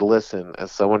and said, "Listen,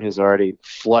 as someone who's already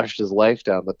flushed his life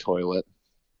down the toilet,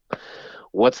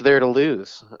 what's there to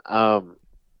lose?"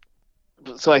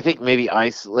 So I think maybe I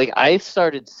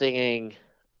started singing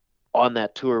on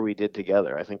that tour we did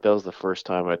together. I think that was the first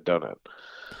time I'd done it.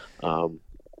 Um,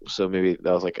 so maybe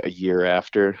that was like a year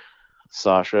after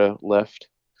Sasha left.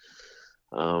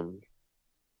 Um,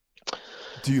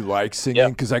 Do you like yeah, singing?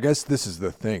 Because I guess this is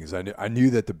the thing. Is I knew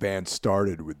that the band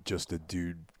started with just a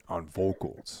dude on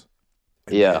vocals,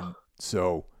 and yeah, then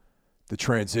so the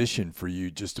transition for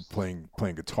you just to playing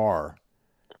guitar,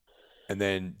 and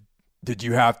then did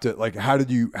you have to like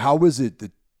how was it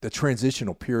the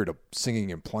transitional period of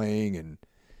singing and playing and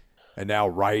now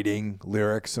writing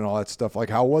lyrics and all that stuff? Like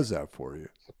how was that for you?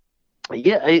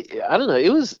 yeah. I don't know. It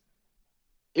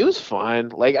was fine.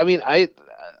 Like I mean, I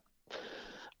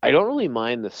don't really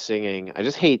mind the singing. I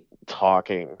just hate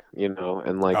talking,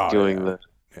 and like Oh doing yeah, the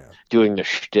yeah, doing the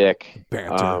shtick.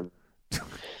 banter.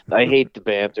 I hate the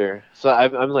banter. So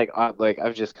I'm like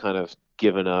I've just kind of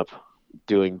given up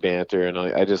doing banter, and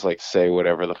I just like say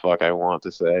whatever the fuck I want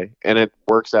to say, and it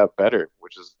works out better,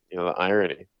 which is the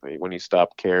irony. Like, when you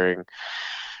stop caring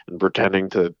and pretending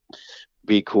to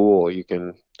be cool, you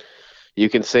can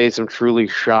say some truly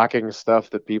shocking stuff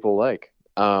that people like.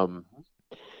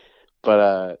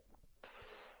 But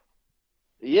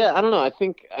yeah, I don't know. I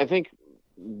think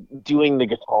doing the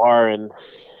guitar and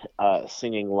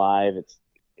singing live,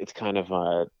 it's kind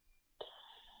of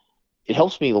it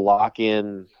helps me lock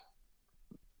in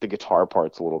the guitar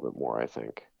parts a little bit more, I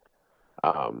think.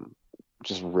 Um,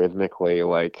 just rhythmically,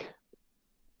 like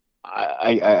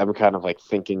I'm kind of like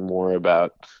thinking more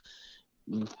about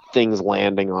things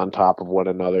landing on top of one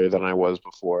another than I was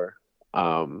before.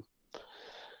 Um,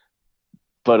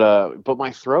 but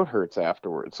my throat hurts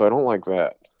afterwards, so I don't like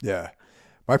that. Yeah.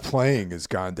 My playing has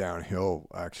gone downhill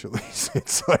actually.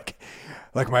 It's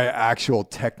like my actual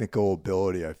technical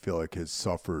ability I feel like has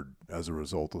suffered as a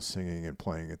result of singing and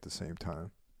playing at the same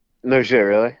time. No shit,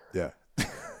 really? Yeah.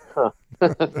 Huh.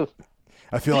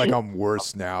 I feel like I'm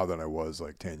worse now than I was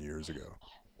like 10 years ago.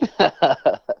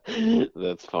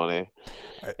 That's funny.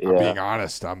 I'm Yeah. being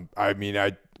honest.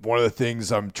 One of the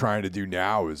things I'm trying to do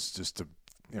now is just to,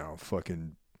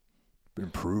 fucking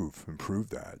improve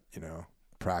that,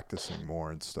 practicing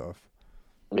more and stuff.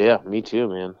 Yeah, me too,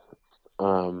 man.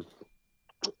 Um,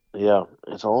 yeah,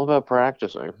 it's all about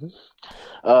practicing.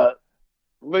 Uh,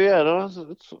 but yeah, no,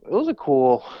 it was a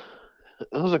cool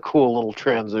little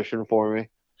transition for me.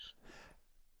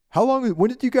 When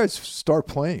did you guys start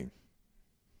playing?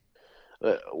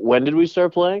 When did we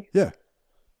start playing? Yeah.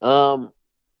 Um,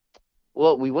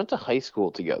 well, we went to high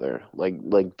school together. Like Yeah.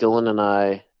 Dylan and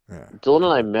Okay.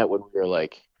 I met when we were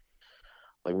like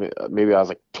maybe I was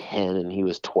like 10 and he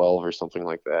was 12 or something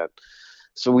like that.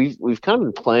 So we've kind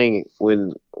of been playing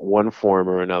in one form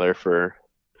or another for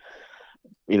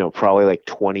probably like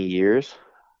 20 years.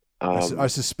 I Um,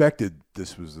 suspected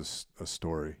this was a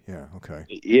story. Yeah. Okay.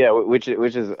 yeah, which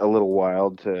is a little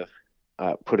wild to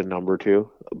put a number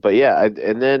to, but yeah,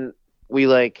 and then we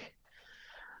like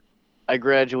I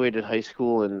graduated high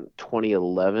school in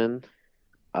 2011,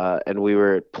 and we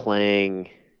were playing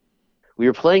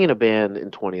in a band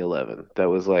in 2011 that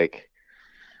was like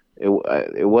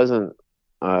it wasn't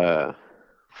uh,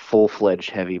 full-fledged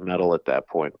heavy metal at that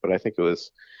point, but I think it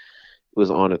was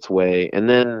on its way. And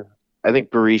then I think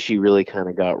Barishi really kind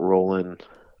of got rolling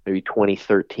maybe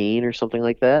 2013 or something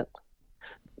like that.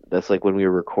 That's like when we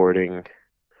were recording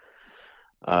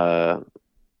uh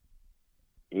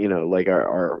like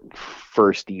our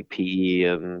first EP,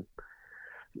 and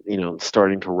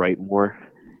starting to write more.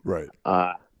 Right.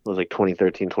 It was like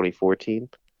 2013, 2014.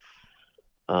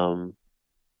 Um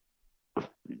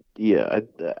yeah,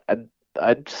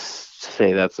 I'd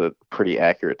say that's a pretty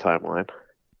accurate timeline.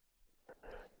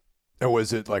 And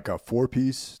was it like a four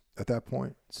piece at that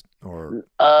point, or?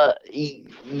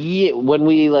 Yeah, when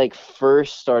we like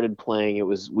first started playing,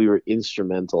 we were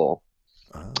instrumental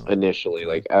Oh, initially. okay.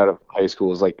 Like out of high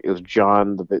school, it was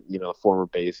John, former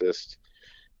bassist,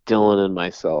 Dylan, and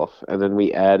myself, and then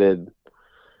we added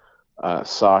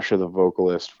Sasha, the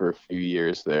vocalist, for a few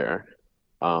years there.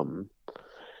 Um,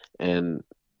 and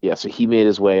yeah, so he made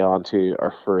his way onto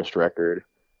our first record,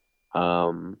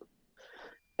 Um,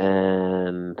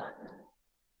 and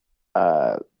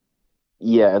uh,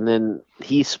 yeah, and then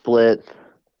he split.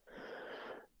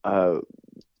 Uh,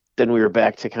 then we were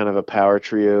back to kind of a power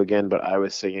trio again, but I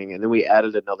was singing, and then we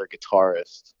added another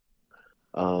guitarist.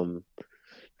 Um,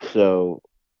 so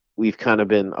we've kind of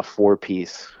been a four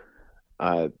piece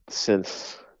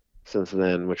since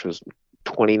then, which was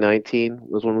 2019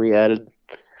 was when we added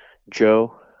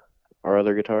Joe, our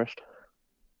other guitarist.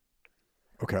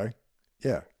 Okay.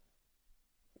 Yeah.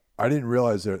 I didn't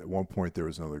realize that at one point there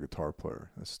was another guitar player.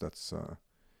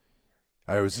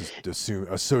 I always just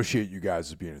associate you guys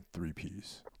as being a three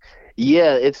piece.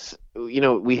 Yeah, it's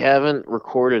we haven't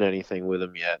recorded anything with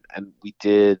him yet, and we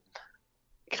did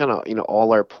kind of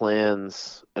all our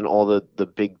plans and all the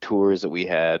big tours that we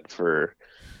had for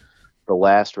the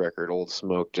last record, Old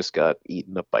Smoke, just got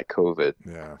eaten up by COVID,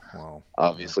 Yeah. Wow. Yeah.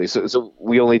 obviously. So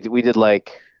we did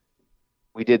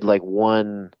like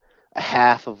one a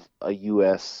half of a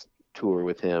U.S. tour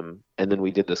with him, and then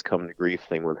we did this Come to Grief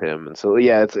thing with him. And so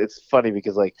yeah, it's funny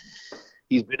because like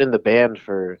he's been in the band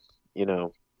for you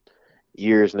know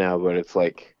years now, but it's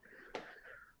like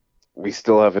we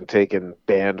still haven't taken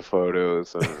band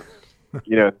photos and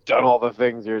done all the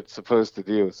things you're supposed to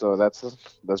do. So that's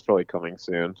probably coming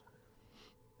soon.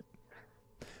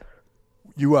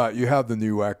 You have the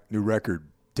new record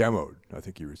demoed. I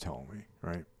think you were telling me,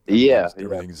 right? Yeah, yeah,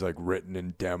 Everything's like written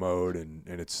and demoed, and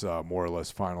it's more or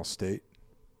less final state.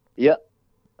 yeah.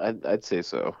 I'd say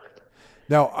so.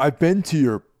 Now I've been to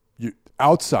your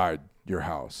outside your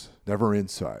house, never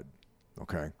inside.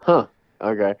 Okay. Huh.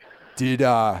 Okay. Did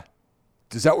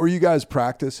is that where you guys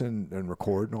practice and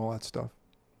record and all that stuff?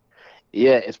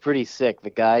 Yeah, it's pretty sick. The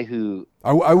guy who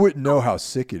I wouldn't know how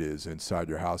sick it is inside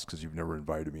your house because you've never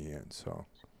invited me in. So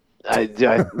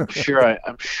I'm sure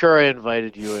I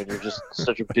invited you, and you're just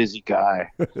such a busy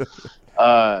guy.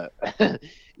 Uh,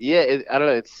 yeah, I don't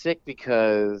know. It's sick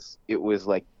because it was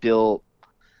like built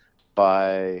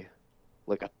by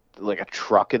like a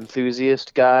truck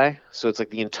enthusiast guy. So it's like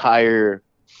the entire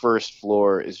first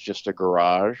floor is just a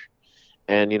garage,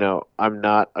 and I'm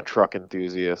not a truck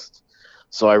enthusiast,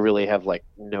 so I really have like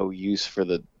no use for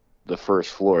the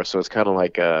first floor. So it's kind of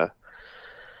like a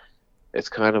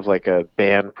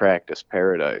band practice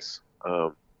paradise.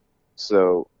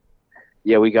 So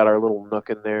yeah, we got our little nook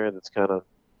in there that's kind of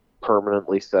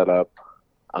permanently set up.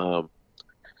 Um,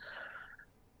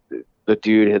 the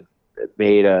dude had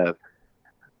made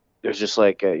there's just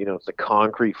like it's a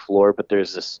concrete floor, but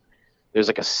there's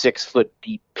like a 6 foot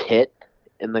deep pit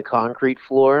in the concrete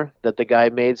floor that the guy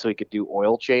made so he could do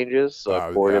oil changes. So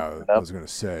I boarded yeah, it I up. was gonna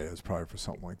say it's probably for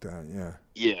something like that. Yeah.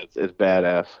 Yeah, it's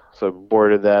badass. So I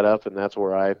boarded that up, and that's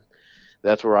where I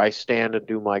stand and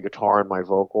do my guitar and my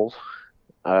vocals.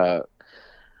 Uh,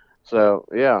 so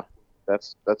yeah,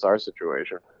 that's our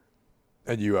situation.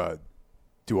 And you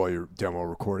do all your demo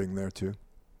recording there too.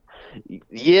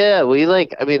 Yeah, we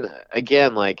like. I mean,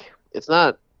 again, like it's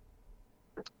not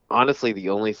honestly the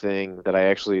only thing that I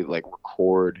actually like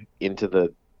record into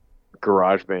the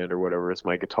GarageBand or whatever is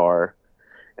my guitar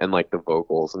and like the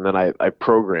vocals, and then I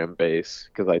program bass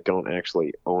because I don't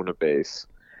actually own a bass,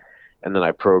 and then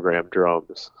I program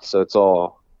drums. So it's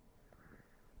all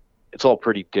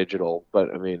pretty digital.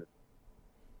 But I mean,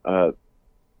 uh,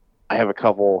 I have a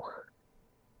couple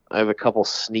I have a couple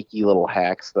sneaky little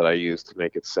hacks that I use to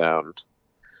make it sound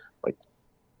like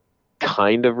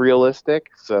kind of realistic.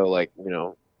 So like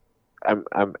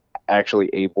I'm actually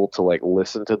able to like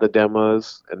listen to the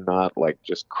demos and not like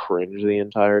just cringe the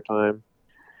entire time,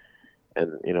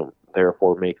 and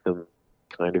therefore make them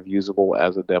kind of usable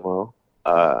as a demo.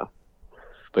 Uh,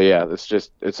 but yeah,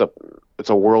 it's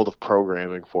a world of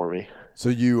programming for me. So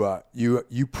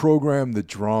you program the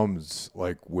drums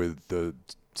like with the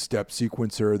step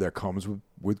sequencer that comes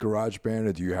with GarageBand,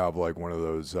 or do you have like one of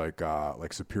those like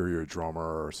Superior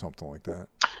Drummer or something like that?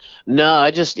 No,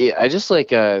 I just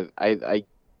like I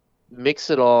mix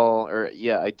it all, or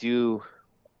yeah, I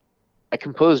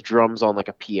compose drums on like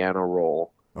a piano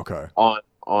roll Okay.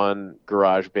 on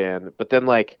GarageBand, but then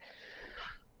like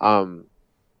um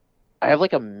I have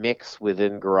like a mix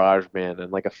within GarageBand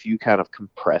and like a few kind of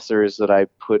compressors that I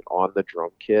put on the drum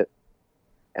kit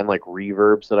and like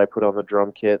reverbs that I put on the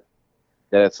drum kit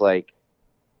that it's like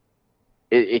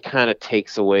it kind of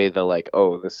takes away the like,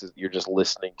 oh, this is you're just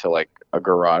listening to like a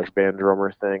GarageBand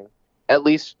drummer thing. At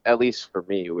least for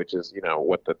me, which is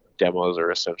what the demos are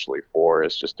essentially for,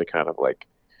 is just to kind of like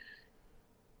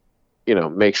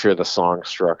make sure the song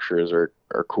structures are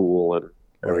cool and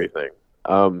Right. everything.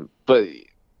 But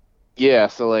yeah,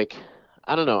 so like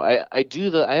I don't know. I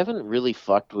haven't really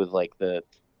fucked with like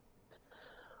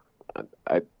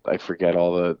I forget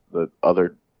all the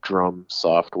other drum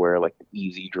software like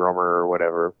Easy Drummer or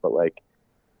whatever, but like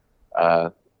uh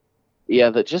yeah,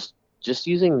 that just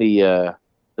using the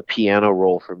piano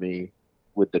roll for me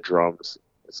with the drums,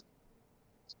 it's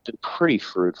been pretty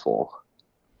fruitful.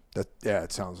 That yeah,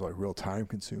 it sounds like real time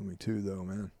consuming too, though,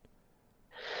 man.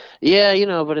 Yeah,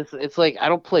 but it's like I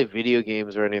don't play video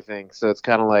games or anything, so it's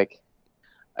kind of like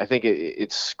I think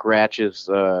it scratches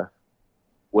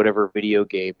whatever video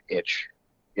game itch,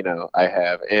 I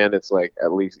have, and it's like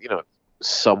at least,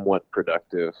 somewhat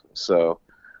productive. So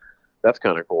that's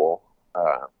kind of cool.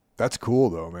 That's cool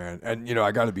though, man. And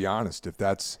I got to be honest,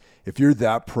 if you're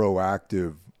that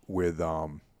proactive with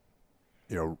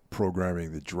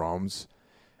programming the drums,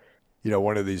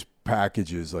 one of these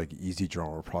packages like Easy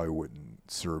Drummer probably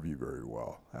wouldn't serve you very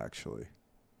well, actually.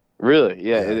 Really,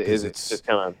 yeah, Yeah, because it's it's just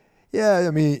kind of yeah.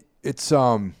 I mean, it's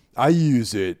I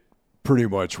use it pretty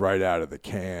much right out of the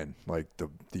can, like the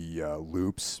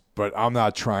loops. But I'm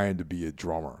not trying to be a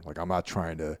drummer. Like I'm not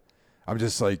trying to. I'm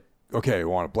just like, okay, I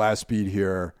want a blast beat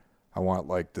here. I want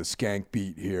like the skank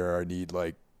beat here. I need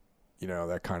like,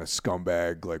 that kind of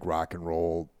scumbag like rock and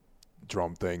roll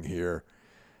drum thing here.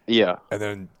 yeah, And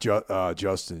then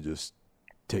Justin just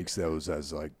takes those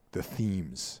as like the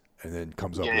themes and then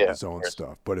comes up yeah, with yeah, his of own course.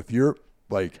 stuff. But if you're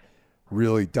like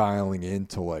really dialing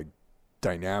into like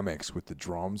dynamics with the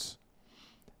drums,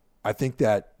 I think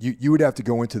that you would have to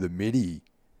go into the MIDI,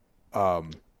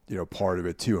 um, part of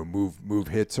it too, and move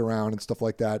hits around and stuff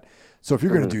like that. So if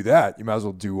you're going Hmm. to do that, you might as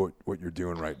well do what you're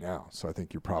doing right now. So I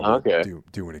think you're probably Okay.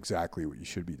 doing exactly what you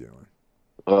should be doing.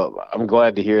 Well, I'm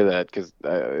glad to hear that because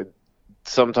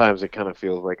sometimes it kind of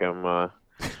feels like I'm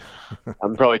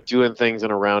probably doing things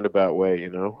in a roundabout way.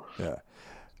 Yeah,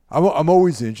 I'm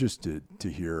always interested to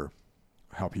hear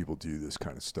how people do this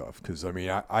kind of stuff because I mean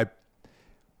I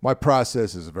my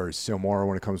process is very similar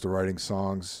when it comes to writing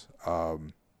songs.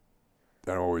 I'm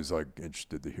always like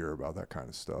interested to hear about that kind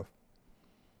of stuff.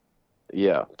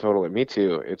 Yeah, totally. Me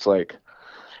too. It's like,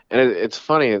 and it's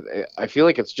funny. I feel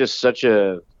like it's just such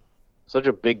a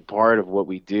big part of what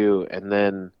we do, and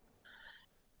then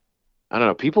I don't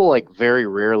know. People like very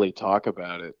rarely talk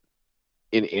about it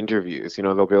in interviews.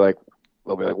 They'll be like,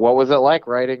 "What was it like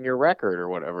writing your record or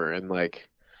whatever?" And like,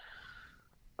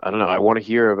 I don't know. I want to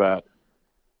hear about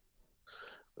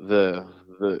the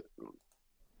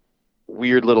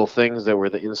weird little things that were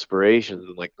the inspirations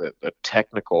and like the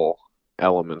technical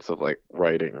elements of like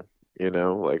writing.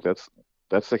 Like that's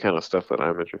the kind of stuff that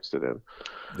I'm interested in.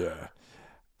 Yeah,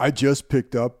 I just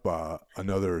picked up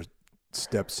another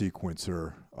step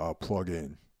sequencer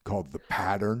plugin called the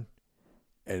Pattern,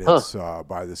 and Huh. it's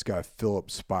by this guy Philip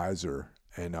Spicer,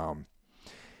 and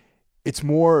it's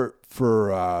more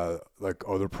for like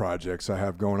other projects I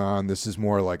have going on. This is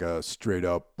more like a straight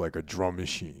up like a drum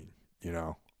machine,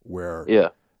 where Yeah.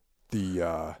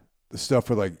 the stuff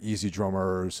with like Easy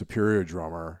Drummer or Superior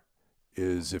Drummer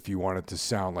is if you want it to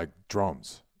sound like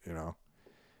drums.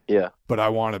 Yeah. But I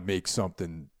want to make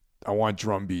something. I want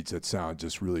drum beats that sound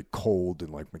just really cold and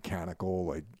like mechanical,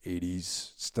 like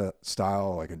 '80s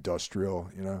style, like industrial.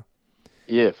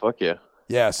 Yeah. Fuck yeah.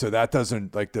 Yeah, so that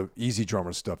doesn't like the Easy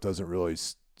Drummer stuff doesn't really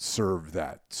serve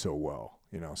that so well.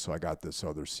 So I got this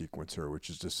other sequencer, which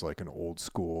is just like an old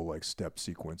school like step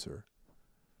sequencer.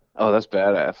 Oh, that's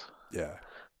badass. Yeah,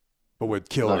 but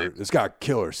with Nice. it's got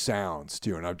killer sounds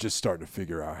too, and I'm just starting to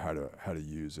figure out how to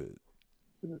use it.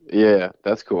 Yeah,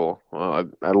 that's cool. Well,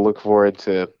 I look forward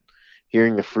to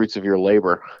hearing the fruits of your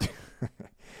labor.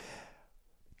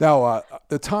 Now,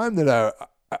 the time that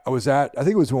I was at, I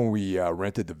think it was when we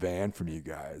rented the van from you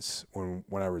guys. When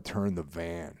I returned the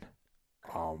van,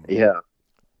 um, Yeah.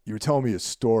 you were telling me a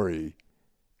story,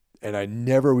 and I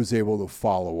never was able to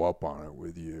follow up on it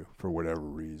with you for whatever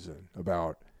reason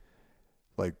about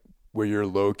like where you're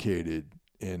located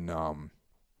in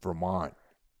Vermont.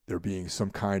 There being some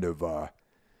kind of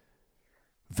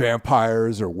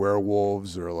vampires or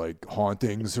werewolves or like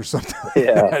hauntings or something like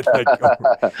Yeah.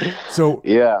 that. So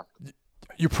Yeah.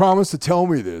 you promised to tell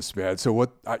me this, man. So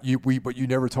what but you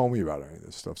never told me about any of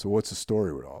this stuff. So what's the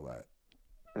story with all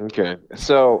Okay.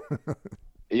 So,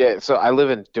 yeah, so I live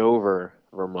in Dover,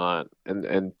 Vermont,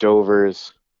 and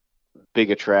Dover's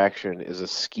big attraction is a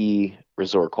ski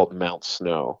resort called Mount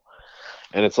Snow.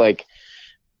 And it's like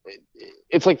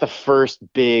the first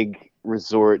big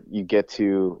resort you get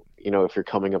to, if you're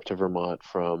coming up to Vermont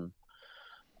from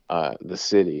the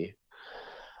city.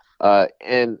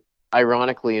 And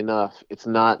ironically enough, it's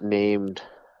not named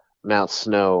Mount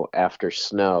Snow after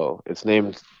snow. It's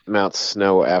named Mount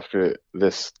Snow after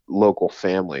this local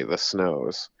family, the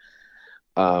Snows.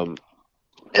 Um,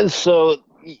 and so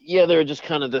Yeah, they're just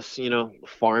kind of this,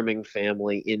 farming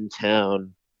family in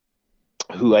town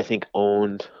who I think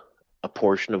owned a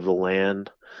portion of the land,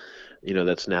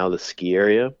 that's now the ski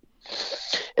area.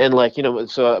 And like,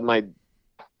 so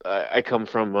I come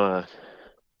from, I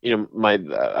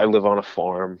live on a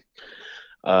farm.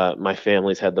 My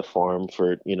family's had the farm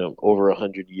for, over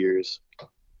 100 years,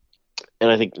 and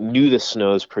I think knew the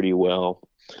snows pretty well.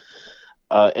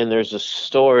 And there's a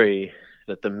story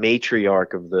that the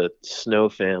matriarch of the Snow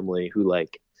family, who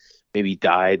like maybe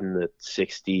died in the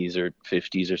 60s or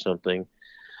 50s or something,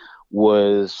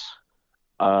 was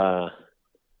uh,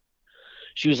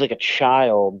 she was like a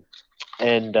child,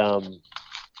 and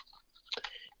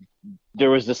there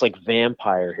was this like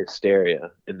vampire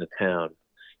hysteria in the town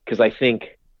because I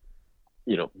think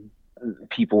you know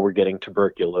people were getting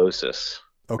tuberculosis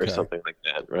or Okay. something like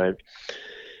that, right?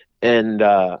 And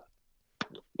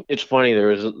it's funny,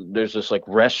 there's this like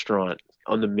restaurant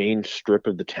on the main strip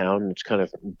of the town. It's kind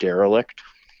of derelict,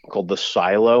 called the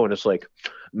Silo, and it's like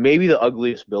maybe the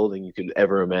ugliest building you could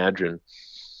ever imagine.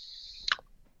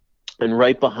 And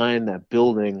right behind that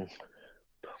building,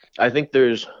 I think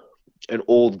there's an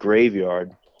old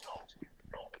graveyard.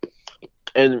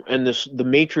 And the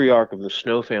matriarch of the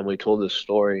Snow family told this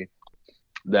story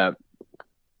that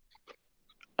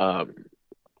um,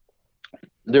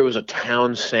 there was a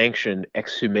town sanctioned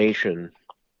exhumation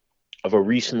of a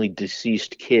recently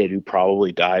deceased kid who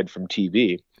probably died from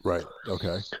TB, Right.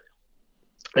 Okay.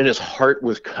 and his heart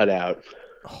was cut out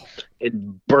Oh,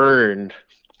 and burned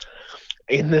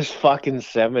in this fucking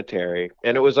cemetery.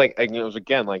 And it was like, it was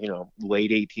again like,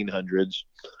 late 1800s.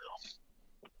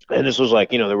 And this was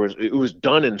like, it was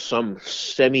done in some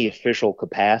semi-official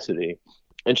capacity.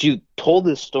 And she told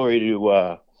this story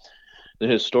to the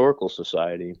Historical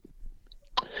Society.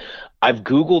 I've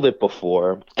Googled it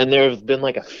before, and there have been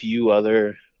like a few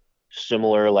other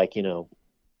similar, like,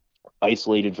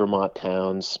 isolated Vermont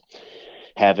towns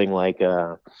having like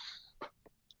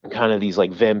kind of these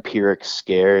like vampiric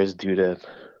scares due to,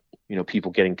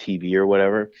 people getting TB or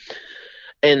whatever.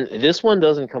 And this one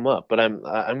doesn't come up, but I'm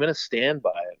gonna stand by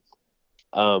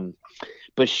it.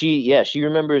 But she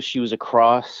remembers she was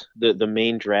across the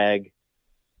main drag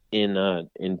in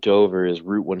Dover is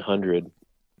Route 100,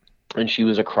 and she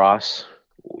was across,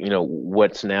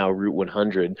 what's now Route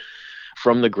 100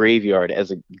 from the graveyard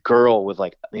as a girl with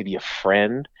like maybe a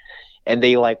friend, and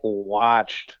they like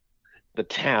watched the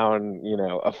town,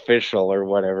 official or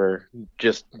whatever,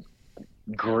 just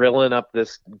grilling up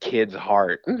this kid's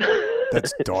heart.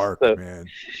 that's dark, So, man.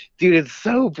 dude, it's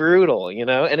so brutal,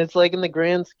 and it's like in the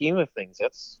grand scheme of things,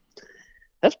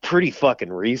 that's pretty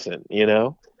fucking recent.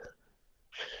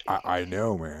 I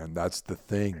know, man. That's the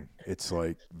thing. It's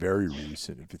like very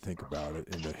recent if you think about it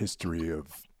in the history of,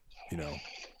 you know,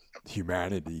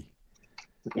 humanity.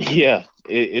 Yeah,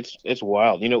 it's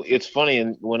wild. It's funny,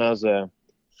 and when I was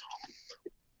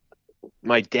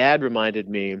my dad reminded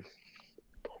me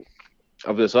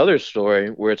of this other story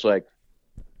where it's like,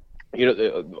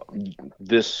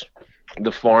 this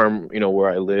the farm, where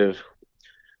I live.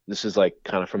 This is like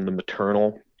kind of from the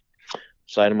maternal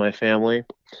side of my family.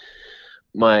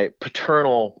 My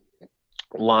paternal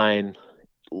line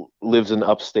lives in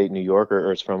upstate New York,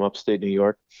 or it's from upstate New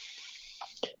York,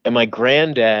 and my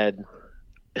granddad,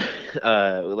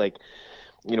 like,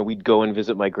 we'd go and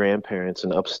visit my grandparents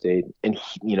in upstate, and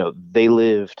they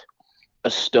lived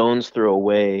a stone's throw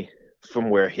away from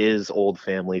where his old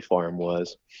family farm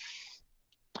was.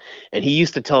 And he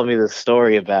used to tell me this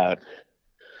story about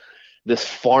this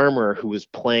farmer who was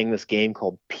playing this game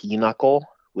called Pinochle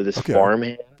with his Okay.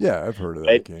 farmhand, Yeah, I've heard of that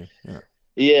right? game. Yeah.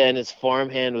 Yeah, and his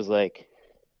farmhand was like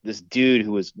this dude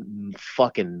who was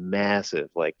fucking massive,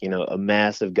 like, a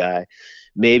massive guy.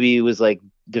 Maybe he was like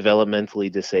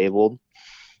developmentally disabled.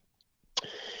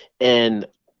 And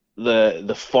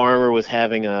the farmer was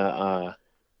having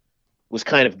was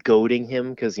kind of goading him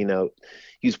because, he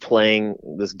was playing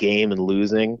this game and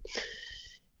losing.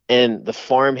 And the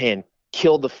farmhand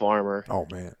killed the farmer, Oh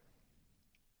man.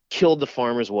 killed the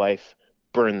farmer's wife,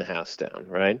 burned the house down,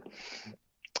 right?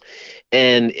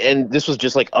 And this was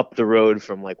just like up the road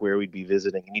from like where we'd be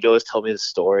visiting. And he'd always tell me this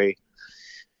story.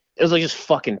 It was like just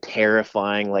fucking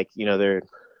terrifying. Like, there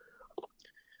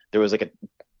was like a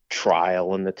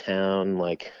trial in the town,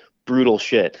 like brutal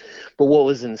shit. But what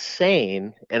was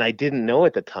insane, and I didn't know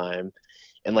at the time,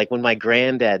 and like when my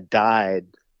granddad died,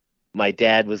 my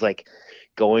dad was like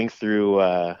going through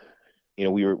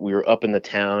we were up in the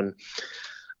town,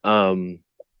 um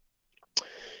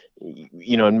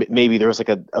and maybe there was like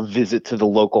a visit to the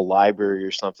local library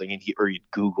or something, and he'd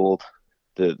Googled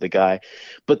the guy.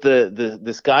 But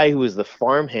this guy who was the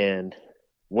farmhand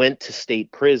went to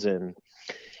state prison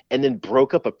and then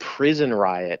broke up a prison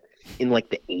riot in like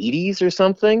the 80s or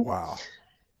something, Wow.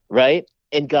 right?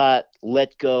 And got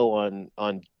let go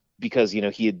on because he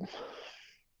had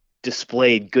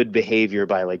displayed good behavior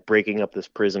by like breaking up this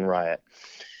prison riot.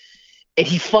 And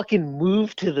he fucking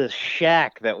moved to the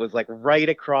shack that was like right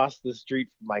across the street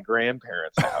from my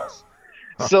grandparents' house.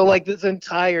 So like this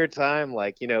entire time,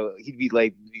 like, he'd be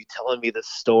telling me the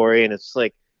story, and it's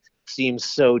like seems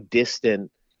so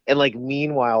distant. And like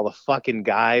meanwhile the fucking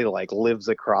guy like lives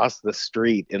across the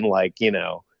street in like,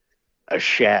 a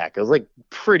shack. It was like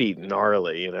pretty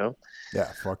gnarly,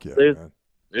 Yeah, fuck yeah, There's man.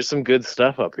 there's some good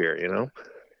stuff up here,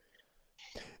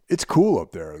 It's cool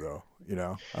up there, though.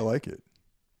 I like it.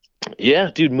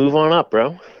 Yeah, dude, move on up,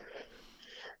 bro.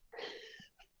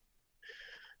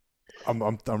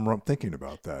 I'm thinking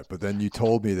about that, but then you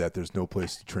told me that there's no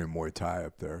place to train Muay Thai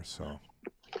up there, so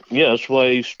Yeah, that's why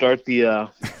you start the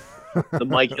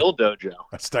Mike Hill dojo.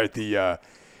 I start the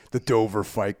Dover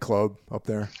Fight Club up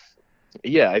there.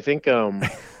 Yeah, I think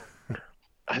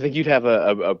you'd have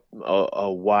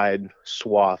a wide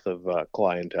swath of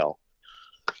clientele.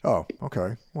 Oh,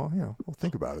 okay. Well, we'll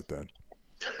think about it then.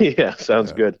 Yeah,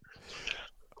 sounds Yeah. good.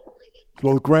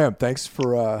 Well, Graham, thanks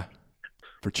for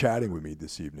chatting with me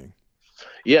this evening.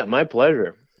 Yeah, my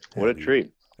pleasure. What Yeah, a dude.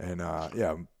 treat. And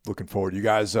yeah, I'm looking forward. You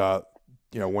guys,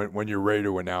 when you're ready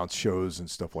to announce shows and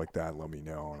stuff like that, let me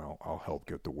know, and I'll help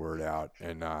get the word out.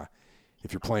 And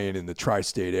if you're playing in the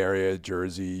tri-state area,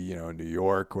 Jersey, New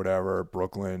York, whatever,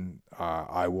 Brooklyn,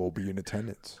 I will be in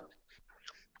attendance.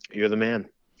 You're the man.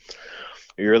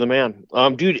 You're the man.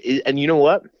 Dude, and you know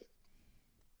what?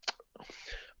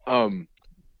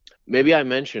 Maybe I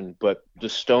mentioned, but the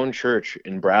Stone Church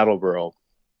in Brattleboro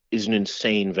is an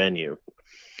insane venue,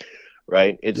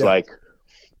 right? It's Yeah. like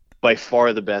by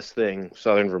far the best thing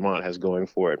Southern Vermont has going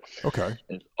for it. Okay.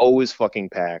 It's always fucking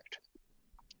packed.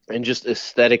 And just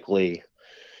aesthetically,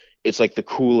 it's like the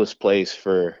coolest place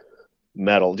for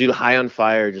metal. Dude, High on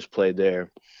Fire just played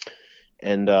there.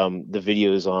 And the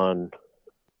video is online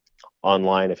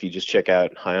if you just check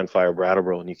out High on Fire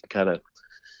Brattleboro, and you can kind of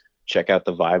check out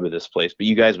the vibe of this place. But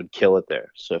you guys would kill it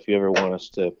there. So if you ever want us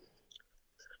to,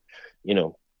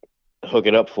 hook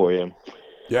it up for you,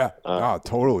 Yeah.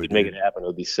 Totally. we'd make dude. it happen. It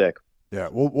would be sick. Yeah.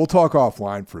 We'll talk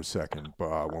offline for a second,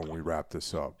 when we wrap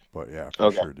this up. But yeah, for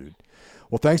Okay. sure, dude.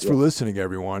 Well, thanks for listening,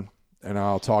 everyone, and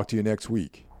I'll talk to you next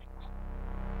week.